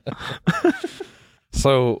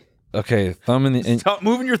 So okay, thumb in the. Stop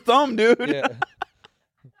moving your thumb, dude. Yeah.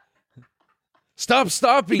 Stop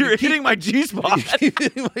stopping. You're You keep- hitting my G spot. You keep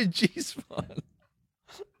hitting my G spot.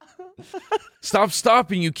 Stop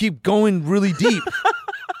stopping. You keep going really deep.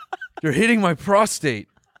 You're hitting my prostate.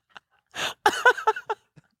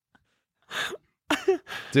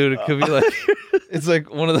 Dude, it could be like, it's like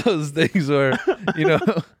one of those things where, you know,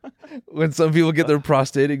 when some people get their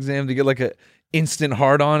prostate exam to get like a instant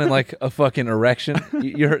hard on and like a fucking erection.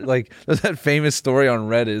 You're like, there's that famous story on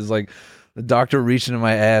Reddit is like the doctor reaching in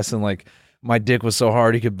my ass and like my dick was so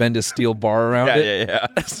hard he could bend a steel bar around it. Yeah.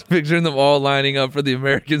 Picturing them all lining up for the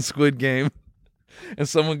American Squid Game. And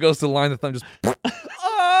someone goes to line the thumb, just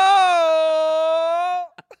Oh!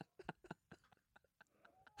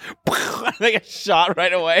 They get shot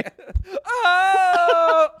right away.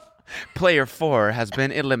 Oh! Player 4 has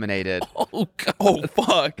been eliminated. oh god, Oh,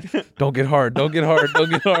 fuck. don't get hard, don't get hard, don't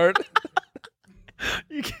get hard.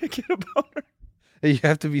 You can't get a boner. You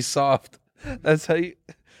have to be soft. That's how you.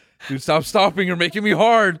 Dude, stop stopping. You're making me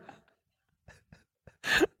hard.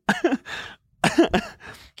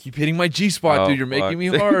 Keep hitting my G spot, Oh, dude. You're fuck. making me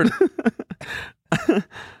hard.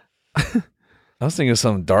 I was thinking of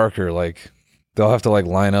something darker, like they'll have to like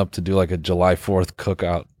line up to do like a July 4th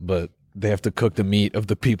cookout, but they have to cook the meat of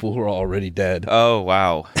the people who are already dead. Oh,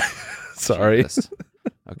 wow. Sorry. Jesus.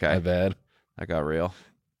 Okay. My bad. That got real.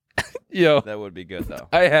 Yo, That would be good, though.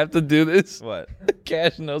 I have to do this. What?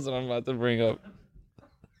 Cash knows what I'm about to bring up.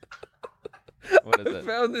 What is I it?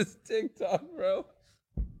 found this TikTok, bro.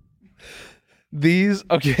 These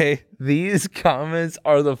comments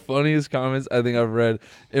are the funniest comments I think I've read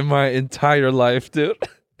in my entire life, dude.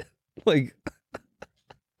 Like,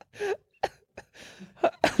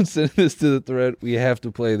 I'm sending this to the thread. We have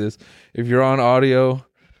to play this. If you're on audio,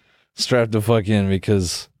 strap the fuck in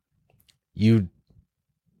because you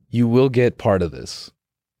will get part of this.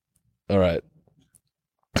 All right.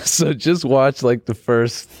 So just watch like the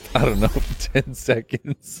first, I don't know, 10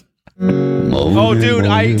 seconds. Oh, dude,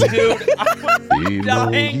 I was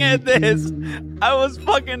dying at this. I was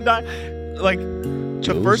fucking dying. Like,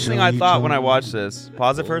 the first thing I thought when I watched this,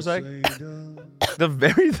 pause it for a sec. The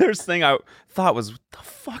very first thing I thought was, what the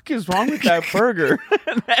fuck is wrong with that burger?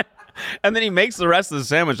 and then he makes the rest of the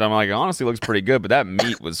sandwich. I'm like, it honestly looks pretty good, but that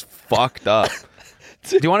meat was fucked up.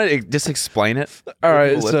 Do you want to just explain it? All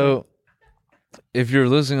right, so if you're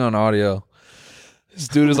listening on audio, this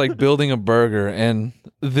dude is like building a burger, and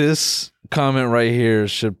this comment right here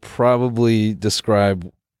should probably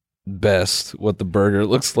describe best what the burger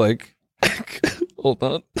looks like. Hold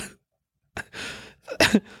on.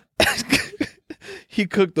 He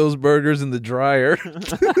cooked those burgers in the dryer.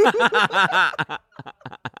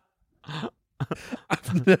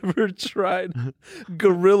 I've never tried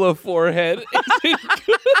gorilla forehead.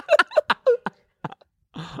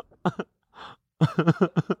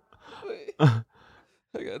 I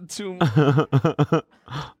got two more.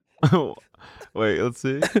 Wait, let's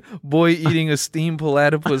see. Boy eating a steamed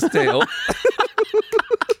platypus tail.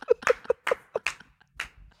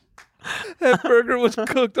 That burger was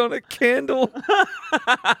cooked on a candle.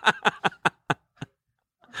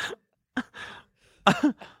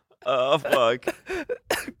 Oh, fuck.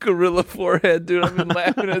 Gorilla forehead, dude. I've been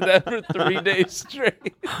laughing at that for 3 days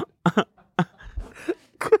straight.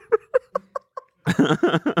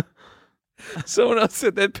 Someone else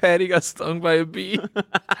said that Patty got stung by a bee.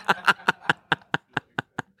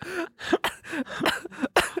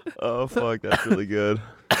 Oh, fuck. That's really good.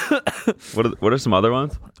 What are some other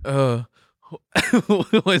ones? Why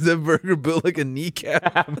is that burger built like a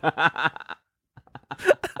kneecap?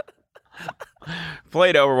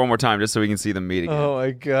 Play it over one more time just so we can see the meat again. Oh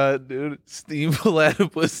my god, dude. Steamed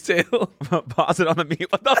platypus tail. Pause it on the meat.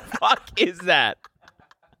 What the fuck is that?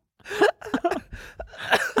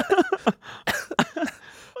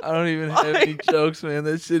 I don't even have any jokes, man.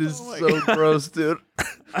 That shit is so gross, dude.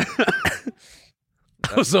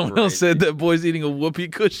 Someone else said that boy's eating a whoopee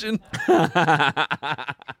cushion.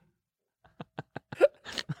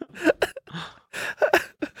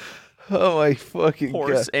 Oh my fucking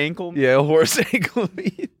Horse God. ankle. Yeah, horse ankle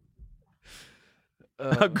meat.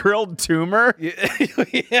 A grilled tumor.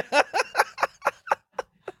 Yeah.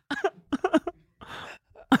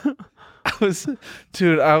 I was like,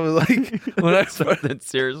 when I started Something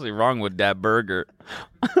seriously wrong with that burger.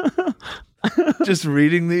 just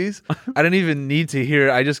reading these, I didn't even need to hear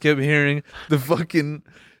it. I just kept hearing the fucking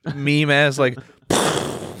meme ass like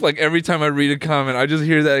every time I read a comment, I just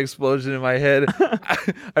hear that explosion in my head.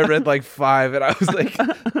 I read like 5 and I was like,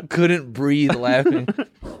 couldn't breathe laughing.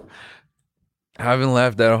 I haven't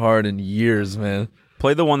laughed that hard in years, man.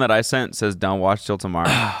 Play the one that I sent. Says don't watch till tomorrow.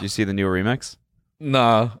 Do you see the new remix?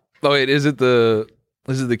 Nah. Oh wait, is it the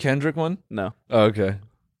Kendrick one? No. Oh, okay.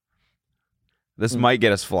 This might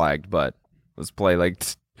get us flagged, but let's play we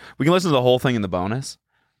can listen to the whole thing in the bonus.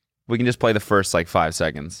 We can just play the first 5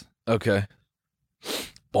 seconds. Okay.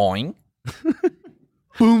 Boing.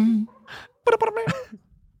 Boom.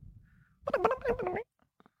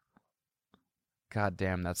 God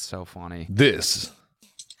damn, that's so funny. This.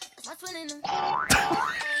 All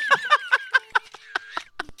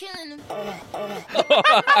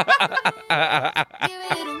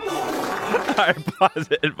right, pause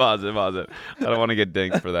it. I don't want to get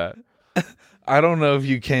dinged for that. I don't know if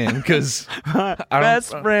you can because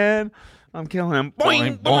Best friend. I'm killing him.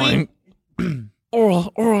 Boing, boing.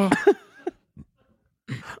 Oral.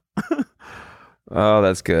 Oh,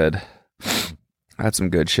 that's good. That's some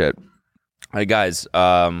good shit. Hey guys,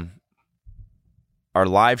 our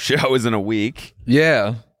live show is in a week.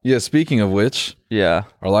 Yeah. Speaking of which, Yeah.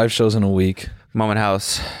 our live show's in a week.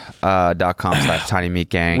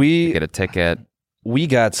 momenthouse.com/tinymeatgang. We- get a ticket. We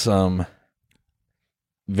got some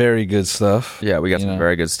very good stuff. Yeah, we got You some know?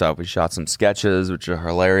 very good stuff. We shot some sketches, which are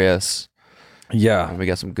hilarious. Yeah. And we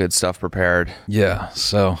got some good stuff prepared. Yeah.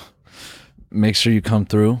 So make sure you come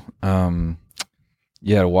through.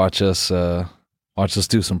 Watch us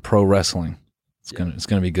do some pro wrestling. It's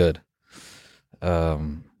gonna be good.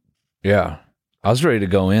 Yeah. I was ready to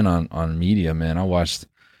go in on media, man. I watched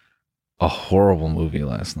a horrible movie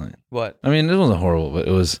last night. What? I mean, it wasn't horrible, but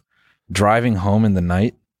it was Driving Home in the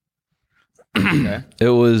Night. Okay. It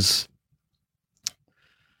was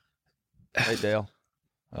Hey, Dale.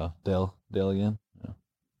 oh, Dale again. Yeah.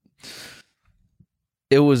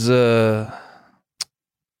 It was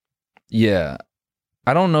yeah.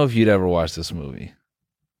 I don't know if you'd ever watch this movie.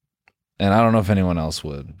 And I don't know if anyone else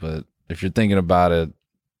would, but if you're thinking about it,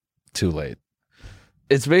 too late.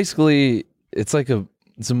 It's basically it's a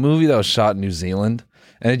movie that was shot in New Zealand,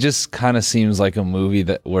 and it just kind of seems like a movie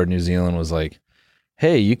where New Zealand was like,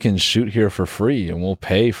 hey, you can shoot here for free and we'll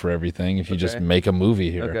pay for everything if you just Okay. make a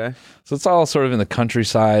movie here. Okay. So it's all sort of in the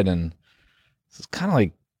countryside, and it's kind of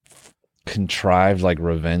like contrived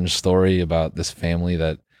revenge story about this family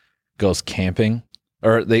that goes camping,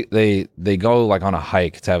 or they go on a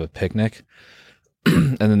hike to have a picnic,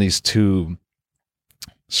 and then these 2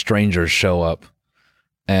 strangers show up,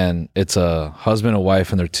 and it's a husband and wife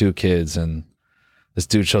and their 2 kids, and this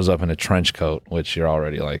dude shows up in a trench coat, which you're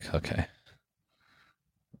already like, okay,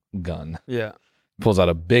 gun. Yeah. Pulls out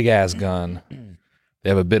a big ass gun. They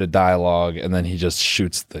have a bit of dialogue, and then he just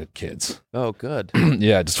shoots the kids. Oh, good.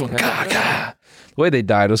 Yeah, just went, gah, gah. The way they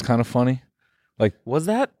died was kind of funny. Was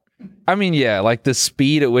that? I mean, yeah, the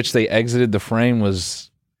speed at which they exited the frame it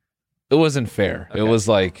wasn't fair. Okay. It was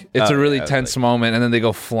it's a really yeah, tense moment, and then they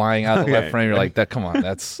go flying out of the Okay. left frame. You're like, come on,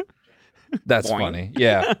 that's Boing. funny.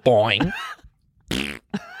 Yeah, boing.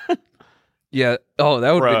 Yeah. Oh,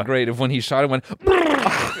 that would have Bruh. been great if when he shot it went,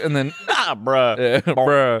 and then Ah, bruh.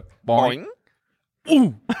 bruh, boing.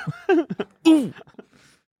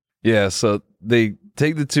 Yeah, so they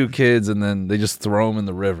take the 2 kids and then they just throw them in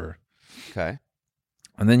the river. Okay.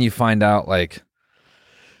 And then you find out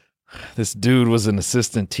this dude was an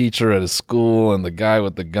assistant teacher at a school, and the guy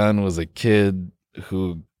with the gun was a kid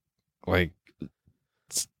who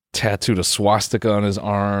tattooed a swastika on his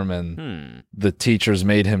arm, and the teachers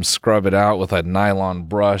made him scrub it out with a nylon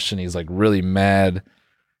brush, and he's really mad.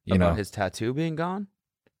 You About know, his tattoo being gone?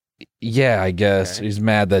 yeah, I guess Okay. he's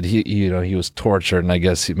mad that he was tortured, and I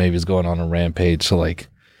guess maybe he's going on a rampage to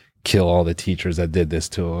kill all the teachers that did this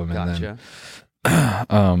to him. Gotcha.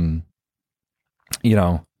 And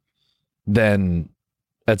then, then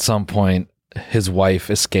at some point his wife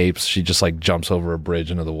escapes. She just jumps over a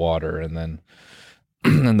bridge into the water, and then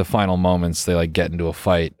in the final moments they get into a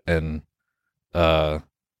fight, and the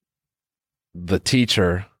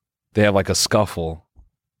teacher, they have a scuffle.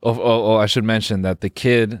 I should mention that the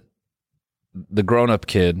kid, the grown-up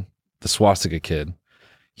kid, the swastika kid,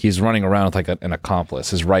 he's running around with like an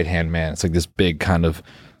accomplice, his right-hand man. It's like this big kind of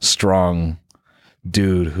strong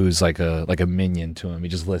dude who's like a minion to him. He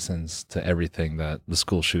just listens to everything that the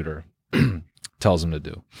school shooter tells him to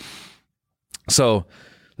do. So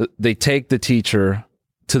they take the teacher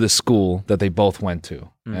to the school that they both went to.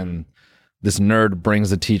 And this nerd brings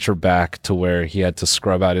the teacher back to where he had to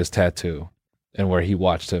scrub out his tattoo and where he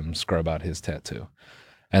watched him scrub out his tattoo.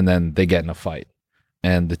 And then they get in a fight.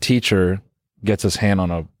 And the teacher gets his hand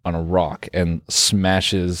on a rock and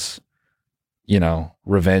smashes,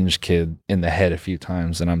 Revenge Kid in the head a few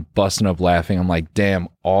times. And I'm busting up laughing. I'm like, damn,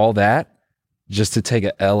 all that just to take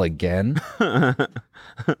a L again?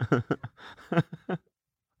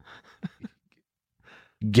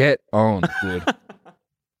 Get owned, dude.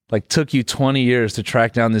 Like, took you 20 years to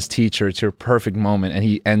track down this teacher. It's your perfect moment, and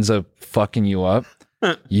he ends up fucking you up.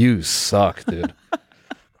 You suck, dude.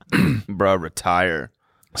 Bro, retire.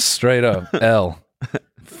 Straight up, L.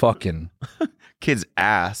 Fucking. Kid's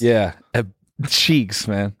ass. Yeah. Cheeks,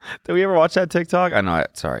 man. Did we ever watch that TikTok? I know,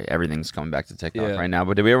 sorry, everything's coming back to TikTok right now,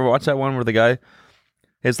 but did we ever watch that one where the guy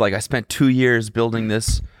is like, I spent 2 years building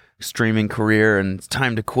this streaming career and it's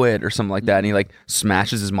time to quit or something like that, and he like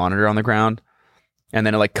smashes his monitor on the ground, and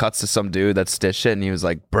then it like cuts to some dude that stitched it, and he was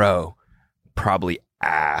like, bro, probably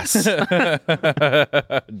ass. Damn.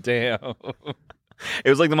 It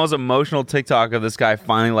was like the most emotional TikTok of this guy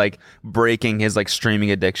finally like breaking his like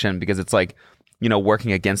streaming addiction, because it's like,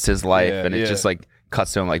 working against his life, and it just like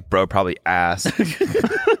cuts to him like, bro, probably ass. It's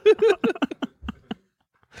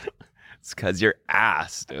because you're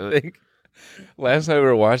ass, dude. Last night we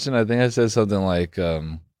were watching, I think I said something like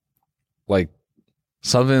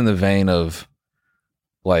something in the vein of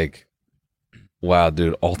like, wow,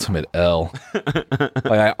 dude, ultimate L. Like,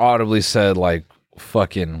 I audibly said like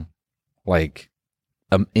fucking like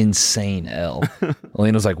insane L.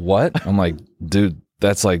 Alina's like, what? I'm like, dude,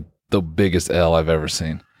 that's like the biggest L I've ever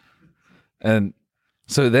seen. And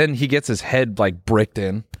so then he gets his head like bricked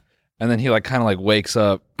in, and then he like kind of like wakes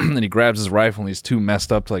up and he grabs his rifle and he's too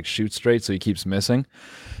messed up to like shoot straight, so he keeps missing.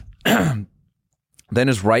 Then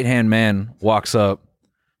his right-hand man walks up,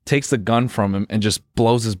 takes the gun from him and just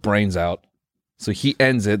blows his brains out. So he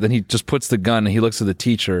ends it. Then he just puts the gun and he looks at the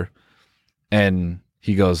teacher and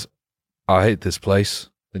he goes, I hate this place.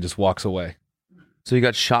 And just walks away. So he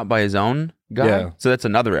got shot by his own guy? Yeah. So that's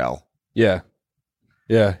another L. Yeah.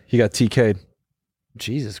 Yeah. He got TK'd.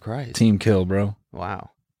 Jesus Christ. Team kill, bro.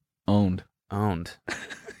 Wow. Owned.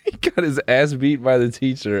 He got his ass beat by the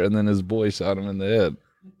teacher, and then his boy shot him in the head.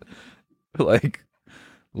 Like,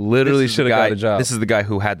 literally should have got a job. This is the guy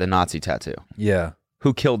who had the Nazi tattoo. Yeah.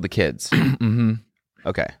 Who killed the kids. Mm-hmm.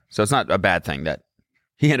 Okay. So it's not a bad thing that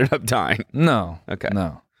he ended up dying. No. Okay.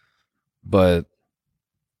 No. But,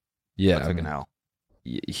 yeah. That's an L.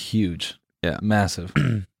 Huge. Yeah. Massive.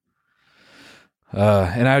 And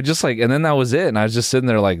I just like, and then that was it. And I was just sitting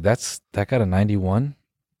there like, that got a 91?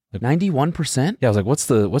 91%? Yeah, I was like, what's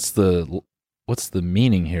the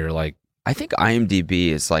meaning here? Like, I think IMDb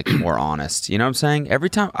is like more honest. You know what I'm saying? Every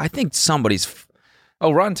time, I think somebody's...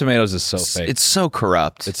 Rotten Tomatoes is so fake. It's so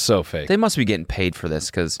corrupt. It's so fake. They must be getting paid for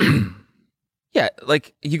this because... yeah,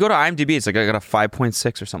 like you go to IMDb, it's like I got a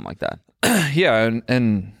 5.6 or something like that. Yeah,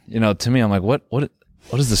 and to me, I'm like, what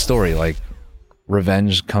is the story? Like,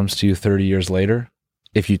 revenge comes to you 30 years later.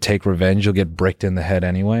 If you take revenge, you'll get bricked in the head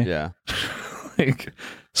anyway. Yeah. Like,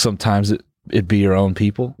 sometimes it be your own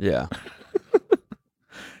people. Yeah.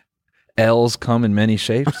 L's come in many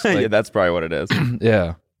shapes. Like, yeah, that's probably what it is.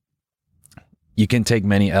 Yeah. You can take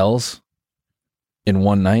many L's in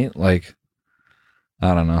one night. Like,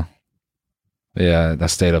 I don't know. Yeah, I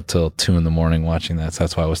stayed up till 2 a.m. watching that. So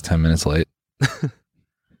that's why I was 10 minutes late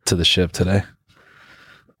to the ship today.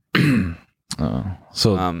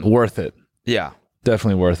 So worth it. Yeah.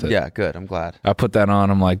 Definitely worth it. Yeah, good. I'm glad. I put that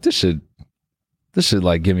on. I'm like, this should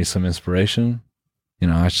like give me some inspiration.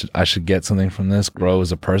 I should get something from this, grow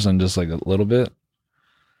as a person just like a little bit.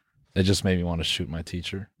 It just made me want to shoot my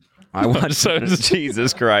teacher. I want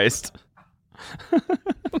Jesus Christ.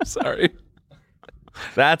 I'm sorry.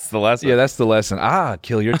 That's the lesson. Yeah, that's the lesson.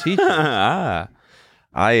 Kill your teacher.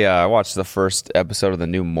 I watched the first episode of the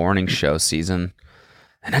new morning show season,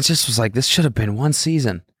 and I just was like, this should have been one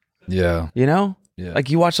season. Yeah. Yeah. Like,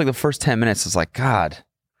 you watch like the first 10 minutes, it's like, God,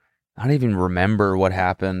 I don't even remember what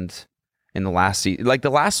happened in the last season. Like, the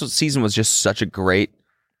last season was just such a great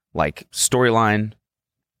like storyline.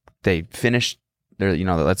 They finished there,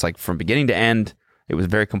 that's like from beginning to end. It was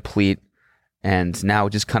very complete. And now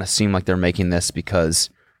it just kind of seemed like they're making this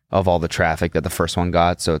because of all the traffic that the first one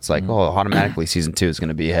got. So it's like, automatically season 2 is going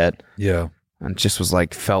to be a hit. Yeah. And it just was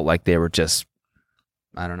like, felt like they were just,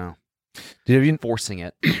 I don't know. Dude, have you forcing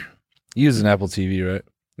it. use an Apple TV, right?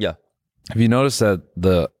 Yeah. Have you noticed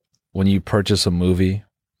that when you purchase a movie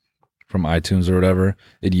from iTunes or whatever,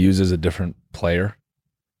 it uses a different player?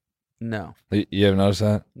 No. You haven't noticed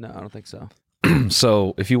that? No, I don't think so.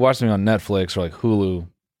 So if you watch something on Netflix or like Hulu,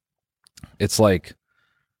 it's like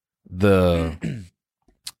the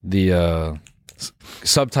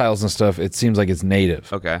subtitles and stuff, it seems like it's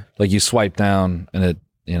native. Okay. Like you swipe down and it,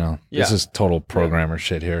 this Yeah. is total programmer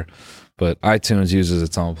shit here. But iTunes uses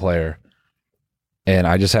its own player. And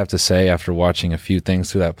I just have to say, after watching a few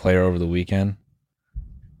things through that player over the weekend,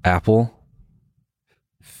 Apple,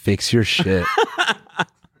 fix your shit.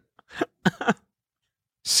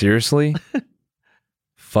 Seriously?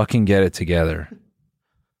 Fucking get it together.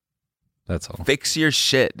 That's all. Fix your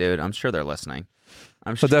shit, dude. I'm sure they're listening.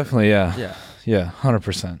 I'm sure. But definitely, yeah. Yeah. Yeah,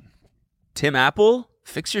 100%. Tim Apple,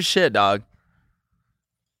 fix your shit, dog.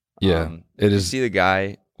 Yeah, it You is. see the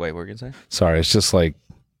guy. Wait, what were you gonna say? Sorry, it's just like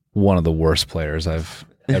one of the worst players I've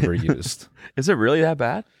ever used. Is it really that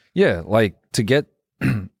bad? Yeah, like to get,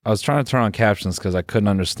 I was trying to turn on captions because I couldn't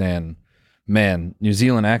understand, New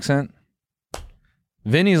Zealand accent.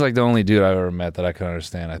 Vinny's like the only dude I've ever met that I could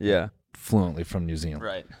understand. I think, fluently from New Zealand.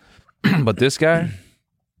 Right. But this guy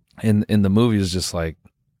in the movie is just like,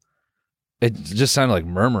 it just sounded like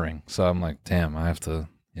murmuring. So I'm like, damn, I have to,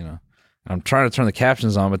 I'm trying to turn the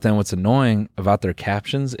captions on, but then what's annoying about their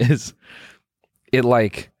captions is it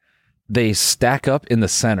like they stack up in the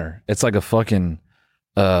center. It's like a fucking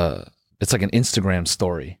it's like an Instagram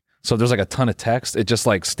story. So there's like a ton of text. It just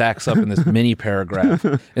like stacks up in this mini paragraph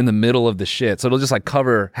in the middle of the shit. So it'll just like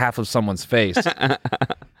cover half of someone's face.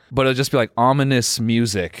 But it'll just be like ominous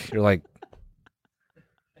music. You're like,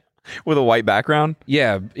 With a white background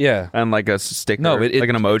yeah. and like a sticker, No, it- like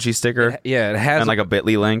an emoji sticker, Yeah, it has and like a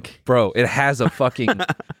Bitly link. bro, it has a fucking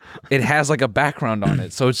it has like a background on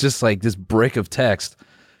it. So it's just like this brick of text.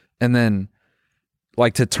 And then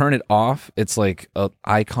like to turn it off, it's like an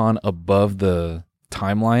icon above the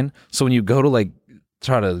timeline. So when you go to like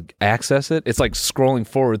try to access it, it's like scrolling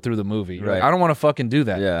forward through the movie. You're like, Right. I don't want to fucking do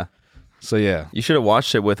that. Yeah. So yeah. You should have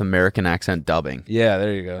watched it with American accent dubbing. Yeah,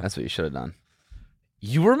 there you go. That's what you should have done.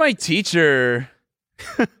 You were my teacher.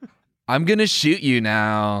 I'm gonna shoot you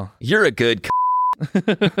now. You're a good.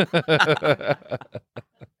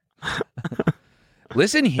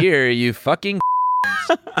 Listen here, you fucking.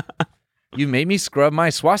 You made me scrub my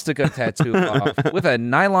swastika tattoo off with a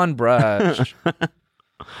nylon brush.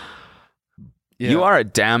 Yeah. You are a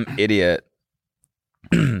damn idiot.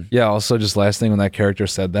 Yeah, also just last thing when that character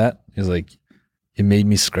said that, he's like, it made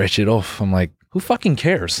me scratch it off. I'm like, who fucking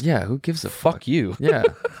cares? Yeah, who gives a Fuck you. Yeah.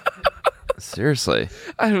 Seriously.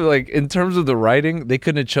 I was like, in terms of the writing, they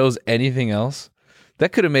couldn't have chose anything else.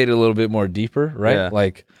 That could have made it a little bit more deeper, right? Yeah.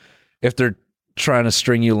 Like if they're trying to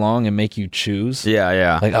string you along and make you choose.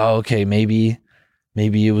 Yeah. Like, oh, okay, maybe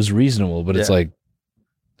it was reasonable, but it's Yeah. like,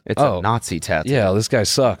 It's Oh. a Nazi tattoo. yeah, this guy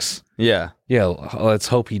sucks. Yeah. Yeah, let's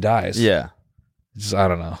hope he dies. Yeah. Just, I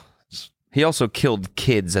don't know. He also killed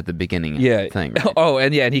kids at the beginning of Yeah. the thing. Right? Oh,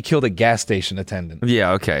 and he killed a gas station attendant.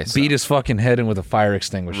 Yeah, okay. So, Beat his fucking head in with a fire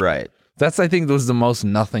extinguisher. right. That's, I think, was the most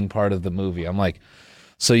nothing part of the movie. I'm like,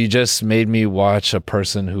 so you just made me watch a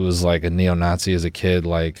person who was like a neo-Nazi as a kid,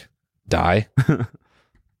 like, die?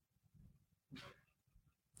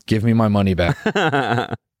 Give me my money back.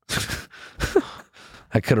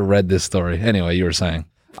 I could have read this story. Anyway, you were saying.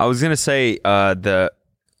 I was gonna say the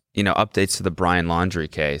updates to the Brian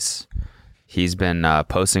Laundrie case. He's been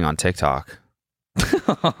posting on TikTok.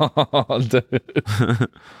 Oh, dude.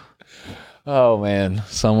 Oh, man.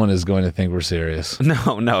 Someone is going to think we're serious.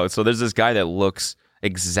 No. So there's this guy that looks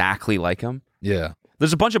exactly like him. Yeah.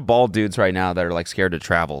 There's a bunch of bald dudes right now that are like scared to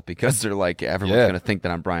travel because they're like, everyone's Yeah. gonna think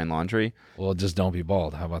that I'm Brian Laundrie. Well, just don't be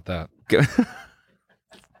bald. How about that?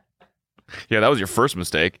 Yeah, that was your first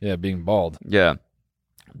mistake. Yeah, being bald. Yeah.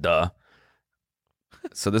 Duh.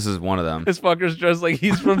 So this is one of them. This fucker's dressed like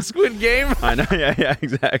he's from Squid Game. I know. Yeah,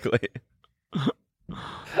 exactly.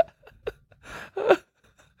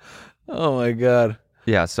 Oh, my God.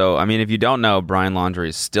 Yeah. So I mean, if you don't know, Brian Laundrie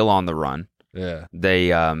is still on the run. Yeah. They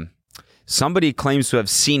somebody claims to have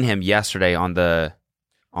seen him yesterday on the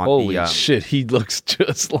Holy the, shit. He looks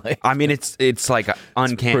just like. I mean, it's like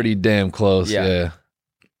uncanny. Pretty damn close. Yeah. Yeah.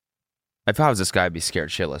 If I was this guy, I'd be scared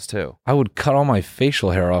shitless too. I would cut all my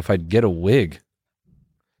facial hair off. I'd get a wig.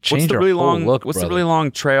 Change What's the your really whole long? look, What's brother. the really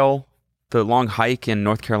long trail? The long hike in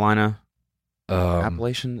North Carolina, Um,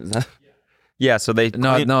 Appalachian. Is that? Yeah. So they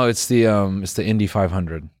no, it's the Indy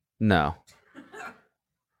 500. no.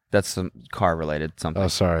 That's some car related something. Oh,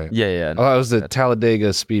 sorry. Yeah. Oh, that was the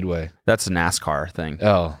Talladega Speedway. That's a NASCAR thing.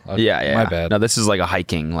 Oh, okay. Yeah. My bad. No, this is like a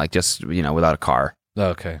hiking, like just, without a car.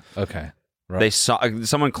 Okay. Right. They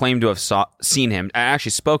someone claimed to have seen him. I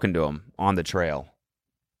actually spoken to him on the trail.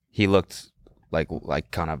 He looked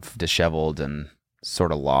like kind of disheveled and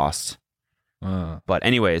sort of lost. But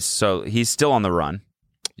anyways, so he's still on the run.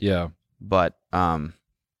 Yeah. But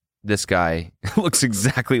this guy looks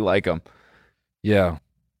exactly like him. Yeah.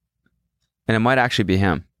 And it might actually be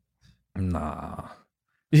him. Nah.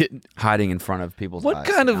 Hiding in front of people's What eyes.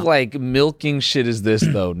 kind of like milking shit is this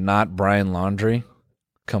though? Not Brian Laundrie?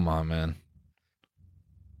 Come on, man.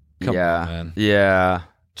 Come on, man. Yeah.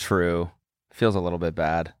 True. Feels a little bit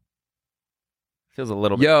bad. Feels a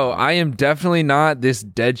little bit. Yo, I am definitely not this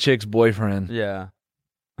dead chick's boyfriend. Yeah.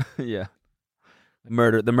 Yeah.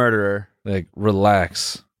 The murderer. Like,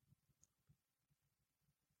 relax.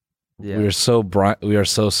 Yeah. We are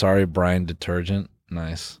so sorry, Brian Detergent.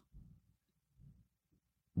 Nice.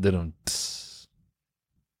 Didn't.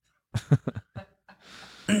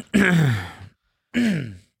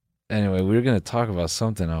 Anyway, we were gonna talk about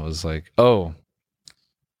something. I was like, oh,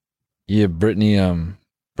 yeah,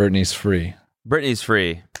 Britney's free. Britney's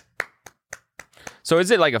free. So is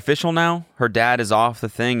it like official now? Her dad is off the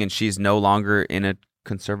thing and she's no longer in a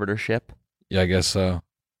conservatorship? Yeah, I guess so.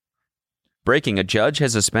 Breaking, a judge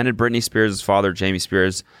has suspended Britney Spears' father, Jamie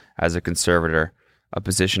Spears, as a conservator, a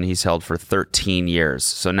position he's held for 13 years.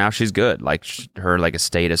 So now she's good. Like her like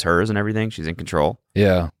estate is hers and everything. She's in control.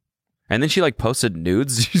 Yeah. And then she like posted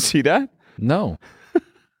nudes. Did you see that? No.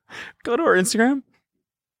 Go to her Instagram.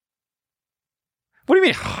 What do you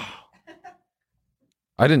mean?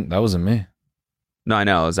 I didn't. That wasn't me. No, I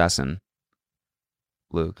know. I was asking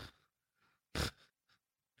Luke.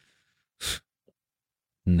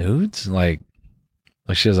 Nudes? Like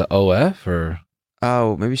she has an OF or?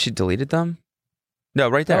 Oh, maybe she deleted them? No,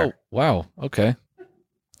 right there. Oh, wow. Okay.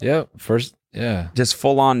 Yeah. Just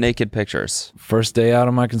full on naked pictures. First day out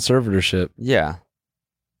of my conservatorship. Yeah.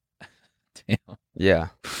 Damn. Yeah.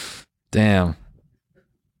 Damn.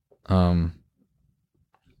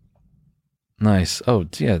 Nice. Oh,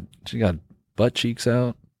 yeah. She got butt cheeks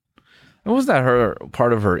out. And was that her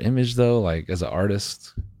part of her image though? Like as an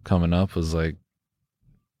artist coming up was like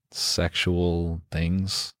sexual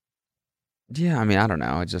things. Yeah, I mean, I don't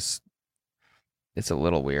know. It's a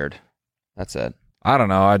little weird. That's it. I don't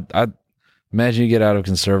know. I imagine you get out of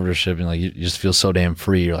conservatorship and like you just feel so damn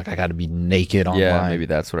free. You're like, I got to be naked online. Yeah, maybe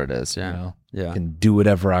that's what it is. Yeah. You know? Yeah. I can do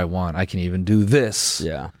whatever I want. I can even do this.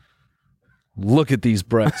 Yeah. Look at these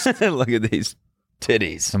breasts. Look at these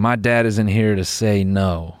titties. And my dad isn't here to say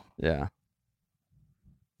no. Yeah.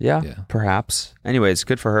 Yeah. Perhaps. Anyways,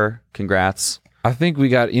 good for her. Congrats. I think we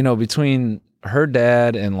got, between her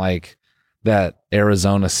dad and like that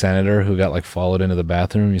Arizona senator who got like followed into the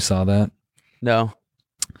bathroom. You saw that? No.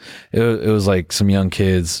 It was like some young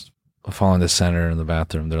kids following the senator in the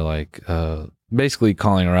bathroom. They're like, basically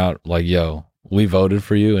calling her out like, yo, we voted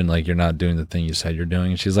for you and like, you're not doing the thing you said you're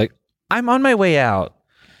doing. And she's like, I'm on my way out.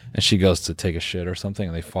 And she goes to take a shit or something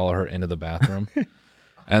and they follow her into the bathroom.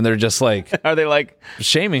 And they're just like, are they like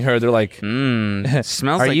shaming her? They're like,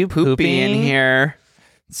 smells are like you poopy in pooping? here.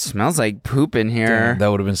 It smells like poop in here. Damn, that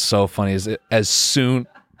would have been so funny. As soon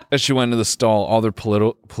as she went into the stall, all their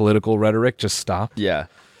political rhetoric just stopped. Yeah.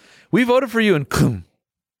 We voted for you, and boom.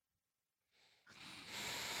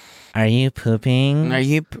 Are you pooping? Are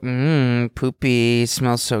you poopy? You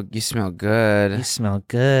smell good. You smell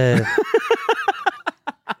good.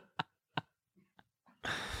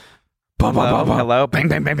 Hello. Bang,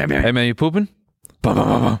 bang, bang, bang, bang. Hey man, you pooping? Bah, bah,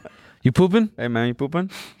 bah, bah. You pooping? Hey man, you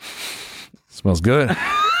pooping? Smells good.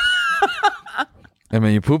 Hey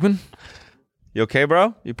man, you pooping? You okay,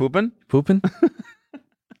 bro? You pooping? Pooping?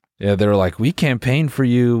 Yeah, they were like, we campaigned for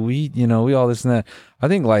you. We all this and that. I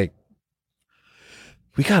think like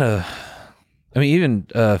we gotta. I mean,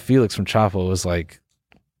 even Felix from Chapo was like,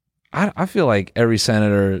 I feel like every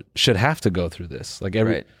senator should have to go through this. Like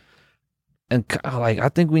every, Right. and like I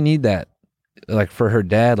think we need that. Like for her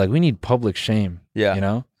dad, like we need public shame.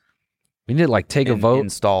 Yeah. We need to like take a vote in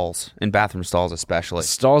stalls, in bathroom stalls especially.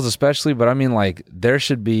 stalls especially, but I mean like there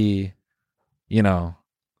should be, it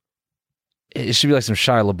should be like some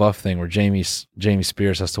Shia LaBeouf thing where Jamie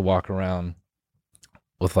Spears has to walk around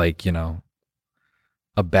with like,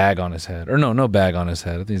 a bag on his head. Or no bag on his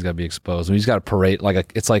head. I think he's got to be exposed. I mean, he's got to parade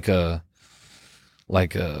it's like a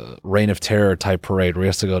Reign of Terror type parade where he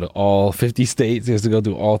has to go to all 50 states. He has to go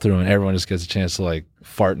through all through them, and everyone just gets a chance to like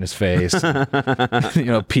fart in his face,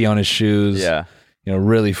 pee on his shoes. Yeah.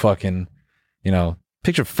 Really fucking,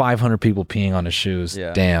 picture 500 people peeing on his shoes.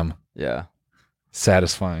 Yeah. Damn. Yeah.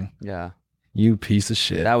 satisfying. Yeah. You piece of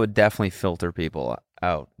shit. That would definitely filter people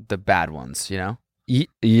out. The bad ones, you know?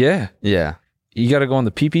 Yeah. Yeah. You got to go on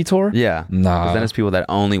the PP tour? Yeah. Nah. 'Cause then it's people that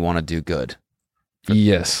only want to do good.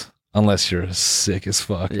 Yes. Unless you're sick as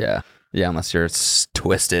fuck. Yeah. Yeah, unless you're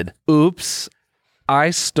twisted. Oops. I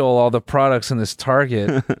stole all the products in this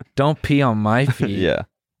Target. Don't pee on my feet. Yeah.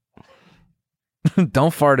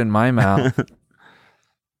 Don't fart in my mouth.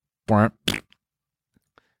 Bwarp.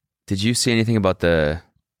 Did you see anything about the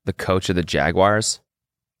coach of the Jaguars?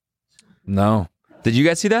 No. Did you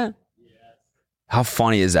guys see that? Yes. How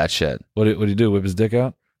funny is that shit? What did he do? Whip his dick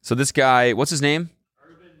out? So this guy, what's his name?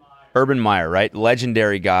 Urban Meyer, right?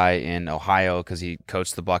 Legendary guy in Ohio because he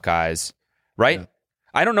coached the Buckeyes, right? Yeah.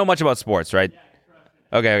 I don't know much about sports, right?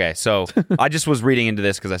 Okay. So I just was reading into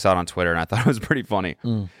this because I saw it on Twitter and I thought it was pretty funny.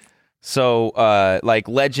 So, like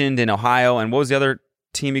legend in Ohio, and what was the other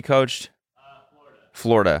team he coached?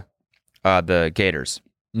 Florida. The Gators.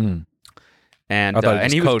 And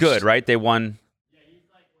he was good, right? They won.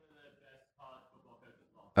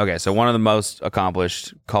 Okay, so one of the most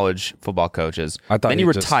accomplished college football coaches. Then he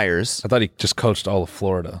retires. I thought he just coached all of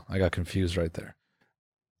Florida. I got confused right there.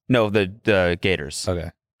 No, the Gators.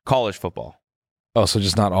 Okay. College football. Oh, so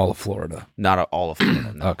just not all of Florida. Not all of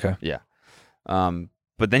Florida. No. Okay. Yeah.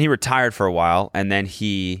 But then he retired for a while, and then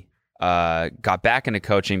he got back into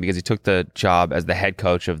coaching because he took the job as the head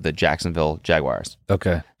coach of the Jacksonville Jaguars.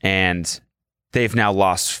 Okay. And they've now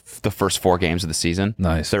lost the first 4 games of the season.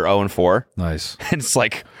 Nice. They're 0-4. Nice. And it's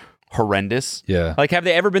like horrendous. Yeah. Like, have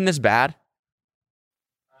they ever been this bad?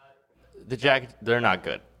 The they're not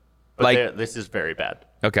good. But this is very bad.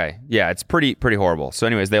 Okay. Yeah, it's pretty horrible. So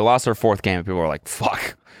anyways, they lost their 4th game and people were like,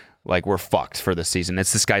 fuck. Like, we're fucked for this season.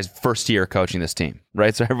 It's this guy's first year coaching this team,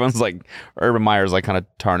 right? So everyone's like, Urban Meyer's like kind of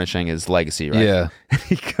tarnishing his legacy, right? Yeah.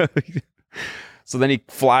 So then he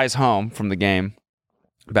flies home from the game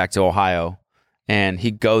back to Ohio, and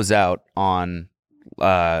he goes out on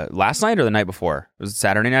last night or the night before. It was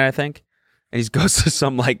Saturday night, I think. And he goes to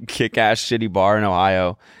some like kick-ass shitty bar in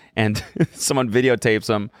Ohio, and someone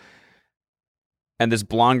videotapes him, and this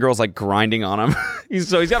blonde girl's like grinding on him.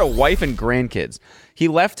 So he's got a wife and grandkids. He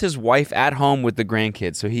left his wife at home with the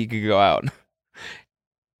grandkids so he could go out.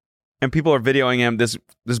 And people are videoing him. This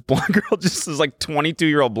blonde girl, just this like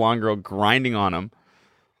 22-year-old blonde girl grinding on him.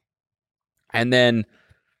 And then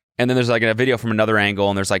there's like a video from another angle,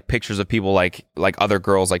 and there's like pictures of people like other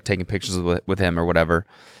girls like taking pictures with him or whatever.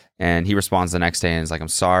 And he responds the next day and he's like, I'm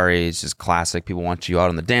sorry, it's just classic. People want you out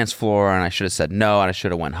on the dance floor, and I should have said no, and I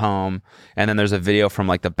should have went home. And then there's a video from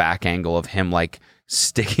like the back angle of him like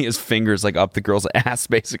sticking his fingers like up the girl's ass,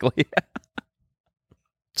 basically.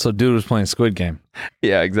 So dude was playing Squid Game.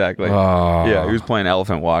 Yeah, exactly. Oh. Yeah, he was playing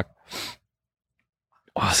Elephant Walk.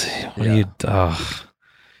 Was he? Yeah,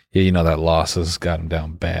 you know that loss has got him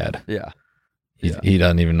down bad. Yeah. He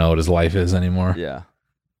doesn't even know what his life is anymore. Yeah.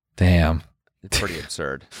 Damn. It's pretty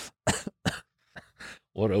absurd.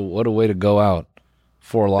 What a way to go out.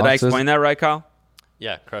 4 losses. Did I explain that right, Kyle?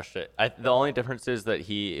 Yeah, crushed it. The only difference is that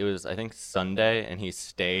it was, I think, Sunday, and he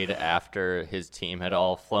stayed after his team had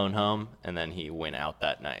all flown home, and then he went out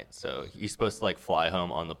that night. So he's supposed to, like, fly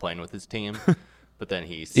home on the plane with his team, but then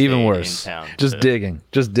he stayed even worse. in town. Just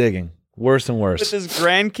digging. Worse and worse. With his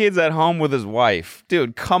grandkids at home with his wife.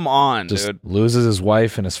 Dude, come on, just dude. Loses his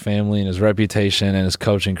wife and his family and his reputation and his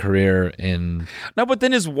coaching career in... No, but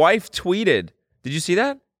then his wife tweeted. Did you see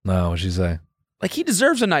that? No, what'd she say? Like, he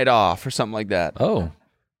deserves a night off or something like that. Oh.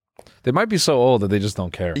 They might be so old that they just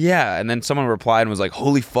don't care. Yeah, and then someone replied and was like,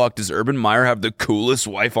 holy fuck, does Urban Meyer have the coolest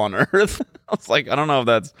wife on earth? I was like, I don't know if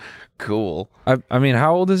that's cool. I mean,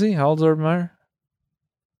 how old is he? How old is Urban Meyer?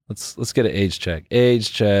 Let's get an age check.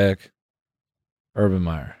 Age check. Urban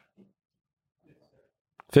Meyer.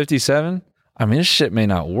 57? I mean, this shit may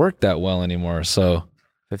not work that well anymore, so...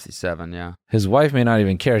 57, yeah. His wife may not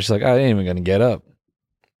even care. She's like, I ain't even going to get up.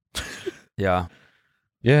 Yeah.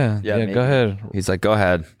 Yeah, go ahead. He's like, go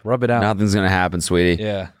ahead. Rub it out. Nothing's going to happen, sweetie.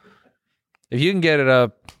 Yeah. If you can get it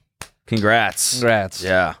up... Congrats.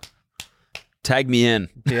 Yeah. Tag me in.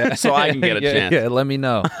 Yeah. So I can get a chance. Yeah, let me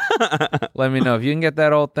know. Let me know. If you can get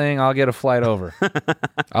that old thing, I'll get a flight over.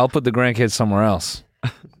 I'll put the grandkids somewhere else.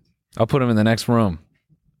 I'll put them in the next room.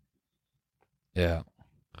 Yeah.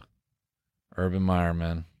 Urban Meyer,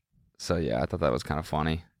 man. So, yeah, I thought that was kind of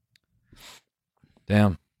funny.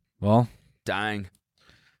 Damn. Well. Damn.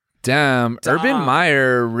 Urban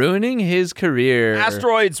Meyer ruining his career.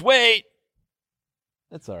 Asteroids, wait.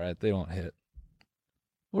 That's all right. They won't hit.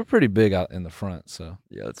 We're pretty big out in the front, so.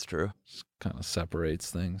 Yeah, that's true. Just kind of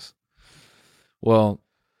separates things. Well,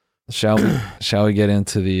 shall we get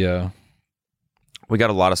into the We got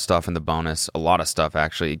a lot of stuff in the bonus. A lot of stuff,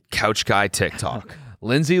 actually. Couch Guy TikTok.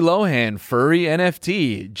 Lindsay Lohan, furry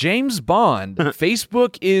NFT. James Bond,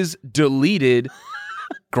 Facebook is deleted.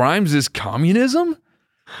 Grimes is communism.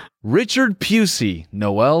 Richard Pusey,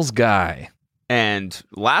 Noel's guy. And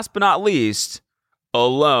last but not least,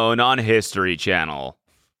 Alone on History Channel.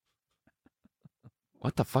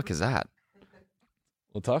 What the fuck is that?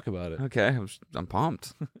 We'll talk about it. Okay, I'm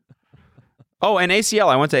pumped. Oh, and ACL.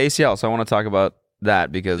 I went to ACL, so I want to talk about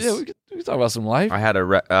that because Yeah, we can talk about some life. I had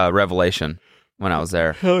a revelation when I was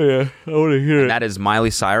there. Hell yeah, I want to hear And that is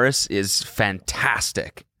Miley Cyrus is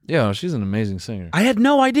fantastic. Yeah, she's an amazing singer. I had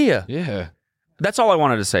no idea. Yeah. That's all I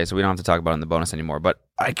wanted to say, so we don't have to talk about it in the bonus anymore. But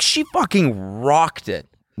like, she fucking rocked it.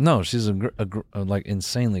 No, she's a like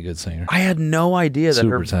insanely good singer. I had no idea that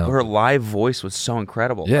Super talented. her live voice was so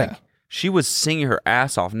incredible. Yeah. Like, she was singing her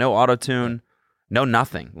ass off, no auto-tune, no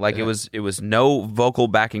nothing. Like it was no vocal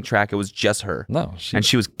backing track. It was just her. No, And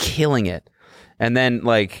she was killing it. And then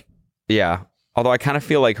like, yeah, although I kind of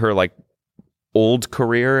feel like her like old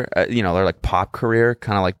career, their like pop career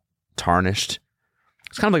kind of like tarnished.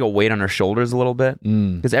 It's kind of like a weight on her shoulders a little bit.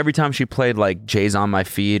 Because every time she played like Jay's on My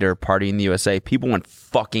Feet or Party in the USA, people went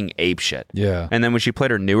fucking apeshit. Yeah. And then when she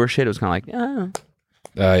played her newer shit, it was kind of like,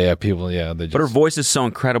 Yeah, people, yeah. They just, But her voice is so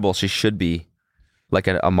incredible. She should be like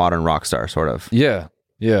a modern rock star, sort of. Yeah.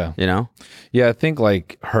 Yeah. You know? Yeah, I think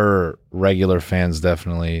like her regular fans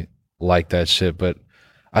definitely like that shit, but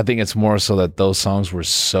I think it's more so that those songs were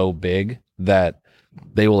so big that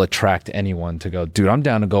they will attract anyone to go, dude, I'm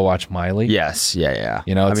down to go watch Miley. Yes. Yeah.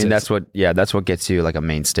 You know, I mean, that's what gets you like a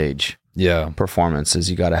main stage performance is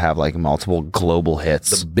you got to have like multiple global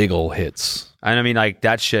hits. The big ol' hits. And I mean, like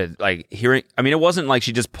that shit, like hearing, I mean, it wasn't like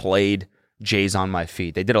she just played Jay's on My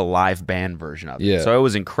Feet. They did a live band version of it. Yeah. So it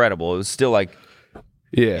was incredible. It was still like,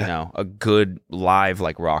 Yeah. a good live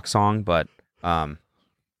like rock song, but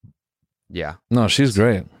yeah. No, she's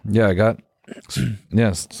great. Yeah, I got, it's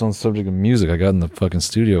on the subject of music. I got in the fucking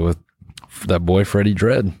studio with that boy, Freddie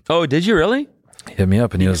Dredd. Oh, did you really? He hit me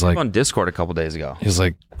up and he was like, on Discord a couple days ago. he was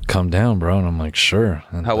like, come down, bro. And I'm like, sure.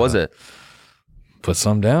 And, How was it? Put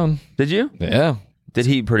some down. Did you? Yeah. Did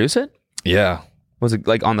he produce it? Yeah. Was it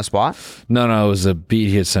like on the spot? No, it was a beat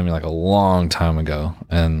he had sent me like a long time ago.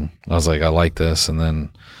 And I was like, I like this. And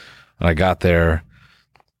then when I got there,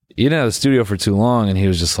 he didn't have the studio for too long. And he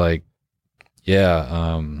was just like,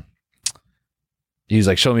 yeah. He was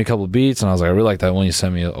like, show me a couple of beats. And I was like, I really like that one you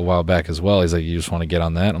sent me a while back as well. He's like, you just want to get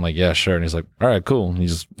on that? I'm like, yeah, sure. And he's like, all right, cool. And he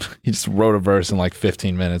just wrote a verse in like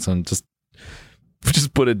 15 minutes and just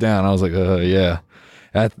put it down. I was like, yeah.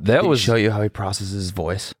 That Did was he show you how he processes his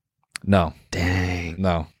voice? No. Dang.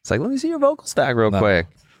 No. It's like, let me see your vocal stack real quick.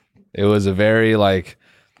 It was a very like,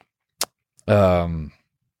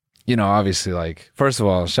 obviously like, first of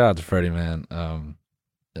all, shout out to Freddie, man.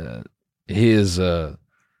 He is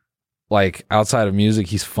like outside of music,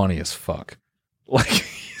 he's funny as fuck. Like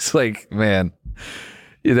he's like, man,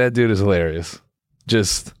 that dude is hilarious.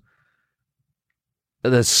 Just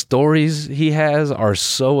the stories he has are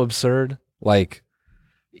so absurd. Like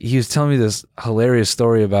he was telling me this hilarious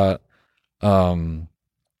story about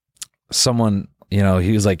someone,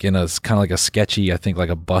 he was like in a kind of like a sketchy, I think like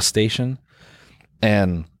a bus station,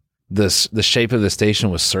 and the shape of the station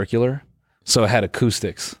was circular, so it had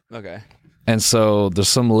acoustics. Okay. And so there's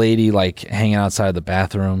some lady like hanging outside the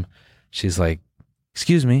bathroom. She's like,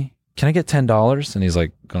 excuse me, can I get $10? And he's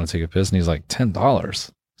like, going to take a piss. And he's like, $10?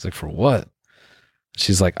 He's like, for what?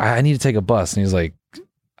 She's like, I need to take a bus. And he's like,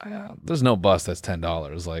 there's no bus that's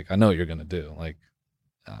 $10. Like, I know what you're going to do. Like,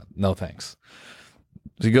 no thanks.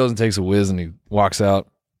 So he goes and takes a whiz and he walks out.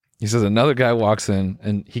 He says another guy walks in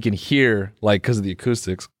and he can hear, like, because of the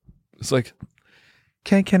acoustics. It's like,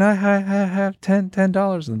 can I have $10? And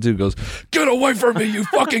the dude goes, get away from me, you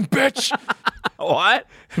fucking bitch. What?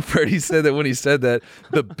 And Freddie said that when he said that,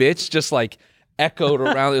 the bitch just like echoed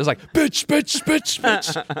around. It was like, bitch, bitch, bitch,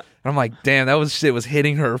 bitch. And I'm like, damn, shit was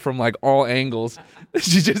hitting her from like all angles.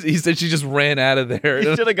 He said she just ran out of there.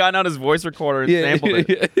 He should have gotten out his voice recorder and sampled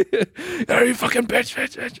it. Are you fucking bitch,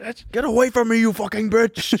 bitch, bitch, bitch. Get away from me, you fucking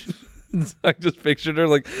bitch. I just pictured her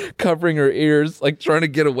like covering her ears, like trying to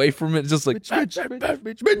get away from it, just like bitch,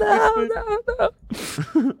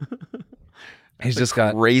 no. He's just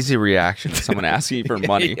got crazy reaction to someone asking you for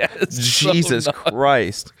money. Jesus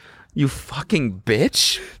Christ, you fucking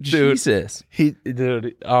bitch, dude. Jesus,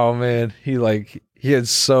 oh man, he had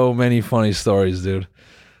so many funny stories, dude.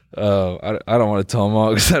 I don't want to tell them all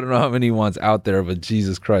because I don't know how many ones out there, but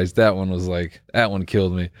Jesus Christ, that one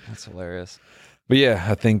killed me. That's hilarious. But yeah,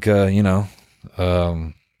 I think he'll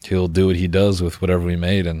do what he does with whatever we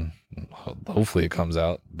made, and hopefully it comes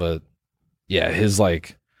out. But yeah, his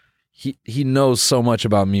like he knows so much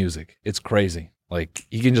about music. It's crazy. Like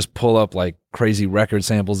he can just pull up like crazy record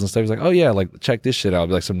samples and stuff. He's like, oh yeah, like check this shit out. It'll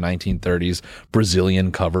be like some 1930s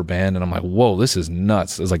Brazilian cover band. And I'm like, whoa, this is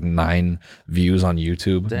nuts. There's like 9 views on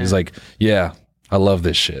YouTube. Damn. He's like, yeah, I love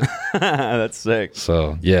this shit. That's sick.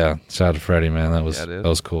 So yeah, shout out to Freddie, man. That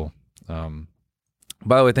was cool.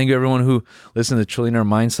 By the way, thank you everyone who listened to Trillionaire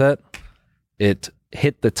Mindset. It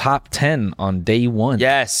hit the top 10 on day 1.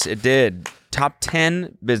 Yes, it did. Top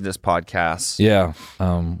 10 business podcasts. Yeah.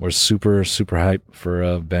 We're super, super hyped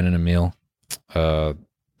for Ben and Emil.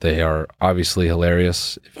 They are obviously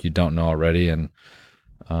hilarious if you don't know already. And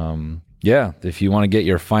yeah, if you want to get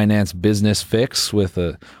your finance business fix with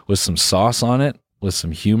some sauce on it, with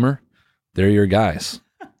some humor, they're your guys.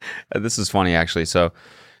 This is funny, actually. So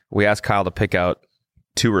we asked Kyle to pick out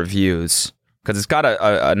 2 reviews because it's got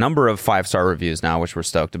a number of 5-star reviews now, which we're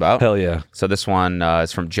stoked about. Hell yeah. So this one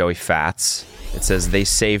is from Joey Fats. It says, "They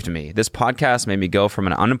saved me. This podcast made me go from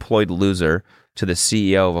an unemployed loser to the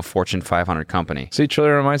CEO of a Fortune 500 company." See,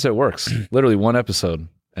 Trillionaire Mindset works. Literally 1 episode.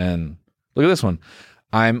 And look at this one.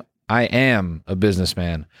 I am a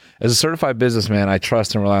businessman. As a certified businessman, I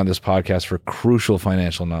trust and rely on this podcast for crucial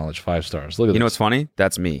financial knowledge. 5 stars. Look at this. You know what's funny?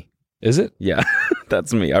 That's me. Is it? Yeah,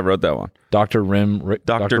 that's me. I wrote that one. Dr.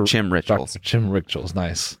 Chim Rituals. Dr. Chim Rituals.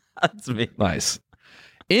 Nice. That's me. Nice.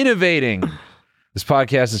 Innovating. This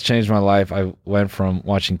podcast has changed my life. I went from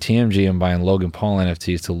watching TMG and buying Logan Paul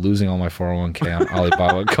NFTs to losing all my 401k on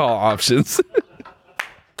Alibaba call options.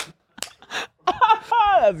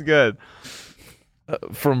 That's good.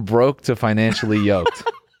 From broke to financially yoked.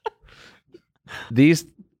 These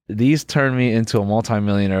turned me into a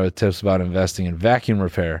multimillionaire with tips about investing in vacuum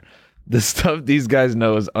repair. The stuff these guys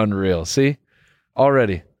know is unreal. See?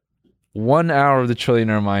 Already. 1 hour of the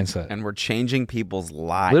Trillionaire Mindset. And we're changing people's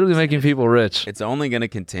lives. Literally making people rich. It's only going to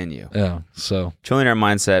continue. Yeah. So Trillionaire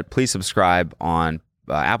Mindset, please subscribe on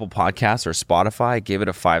Apple Podcasts or Spotify. Give it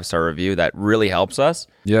a 5-star review. That really helps us.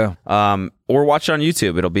 yeah. Or watch it on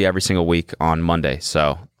YouTube. It'll be every single week on Monday.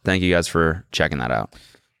 So thank you guys for checking that out.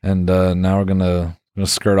 And now we're gonna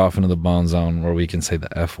skirt off into the bone zone where we can say the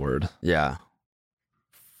F word. Yeah.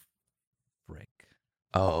 Frick.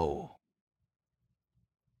 Oh.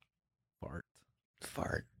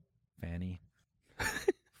 Fart. Fanny.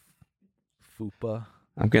 Fupa.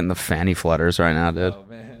 I'm getting the fanny flutters right now, dude. Oh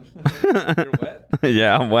man. You're wet?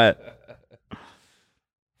 Yeah, I'm wet.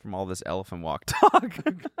 From all this elephant walk talk.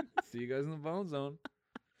 See you guys in the bone zone.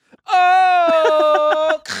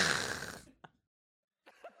 Oh!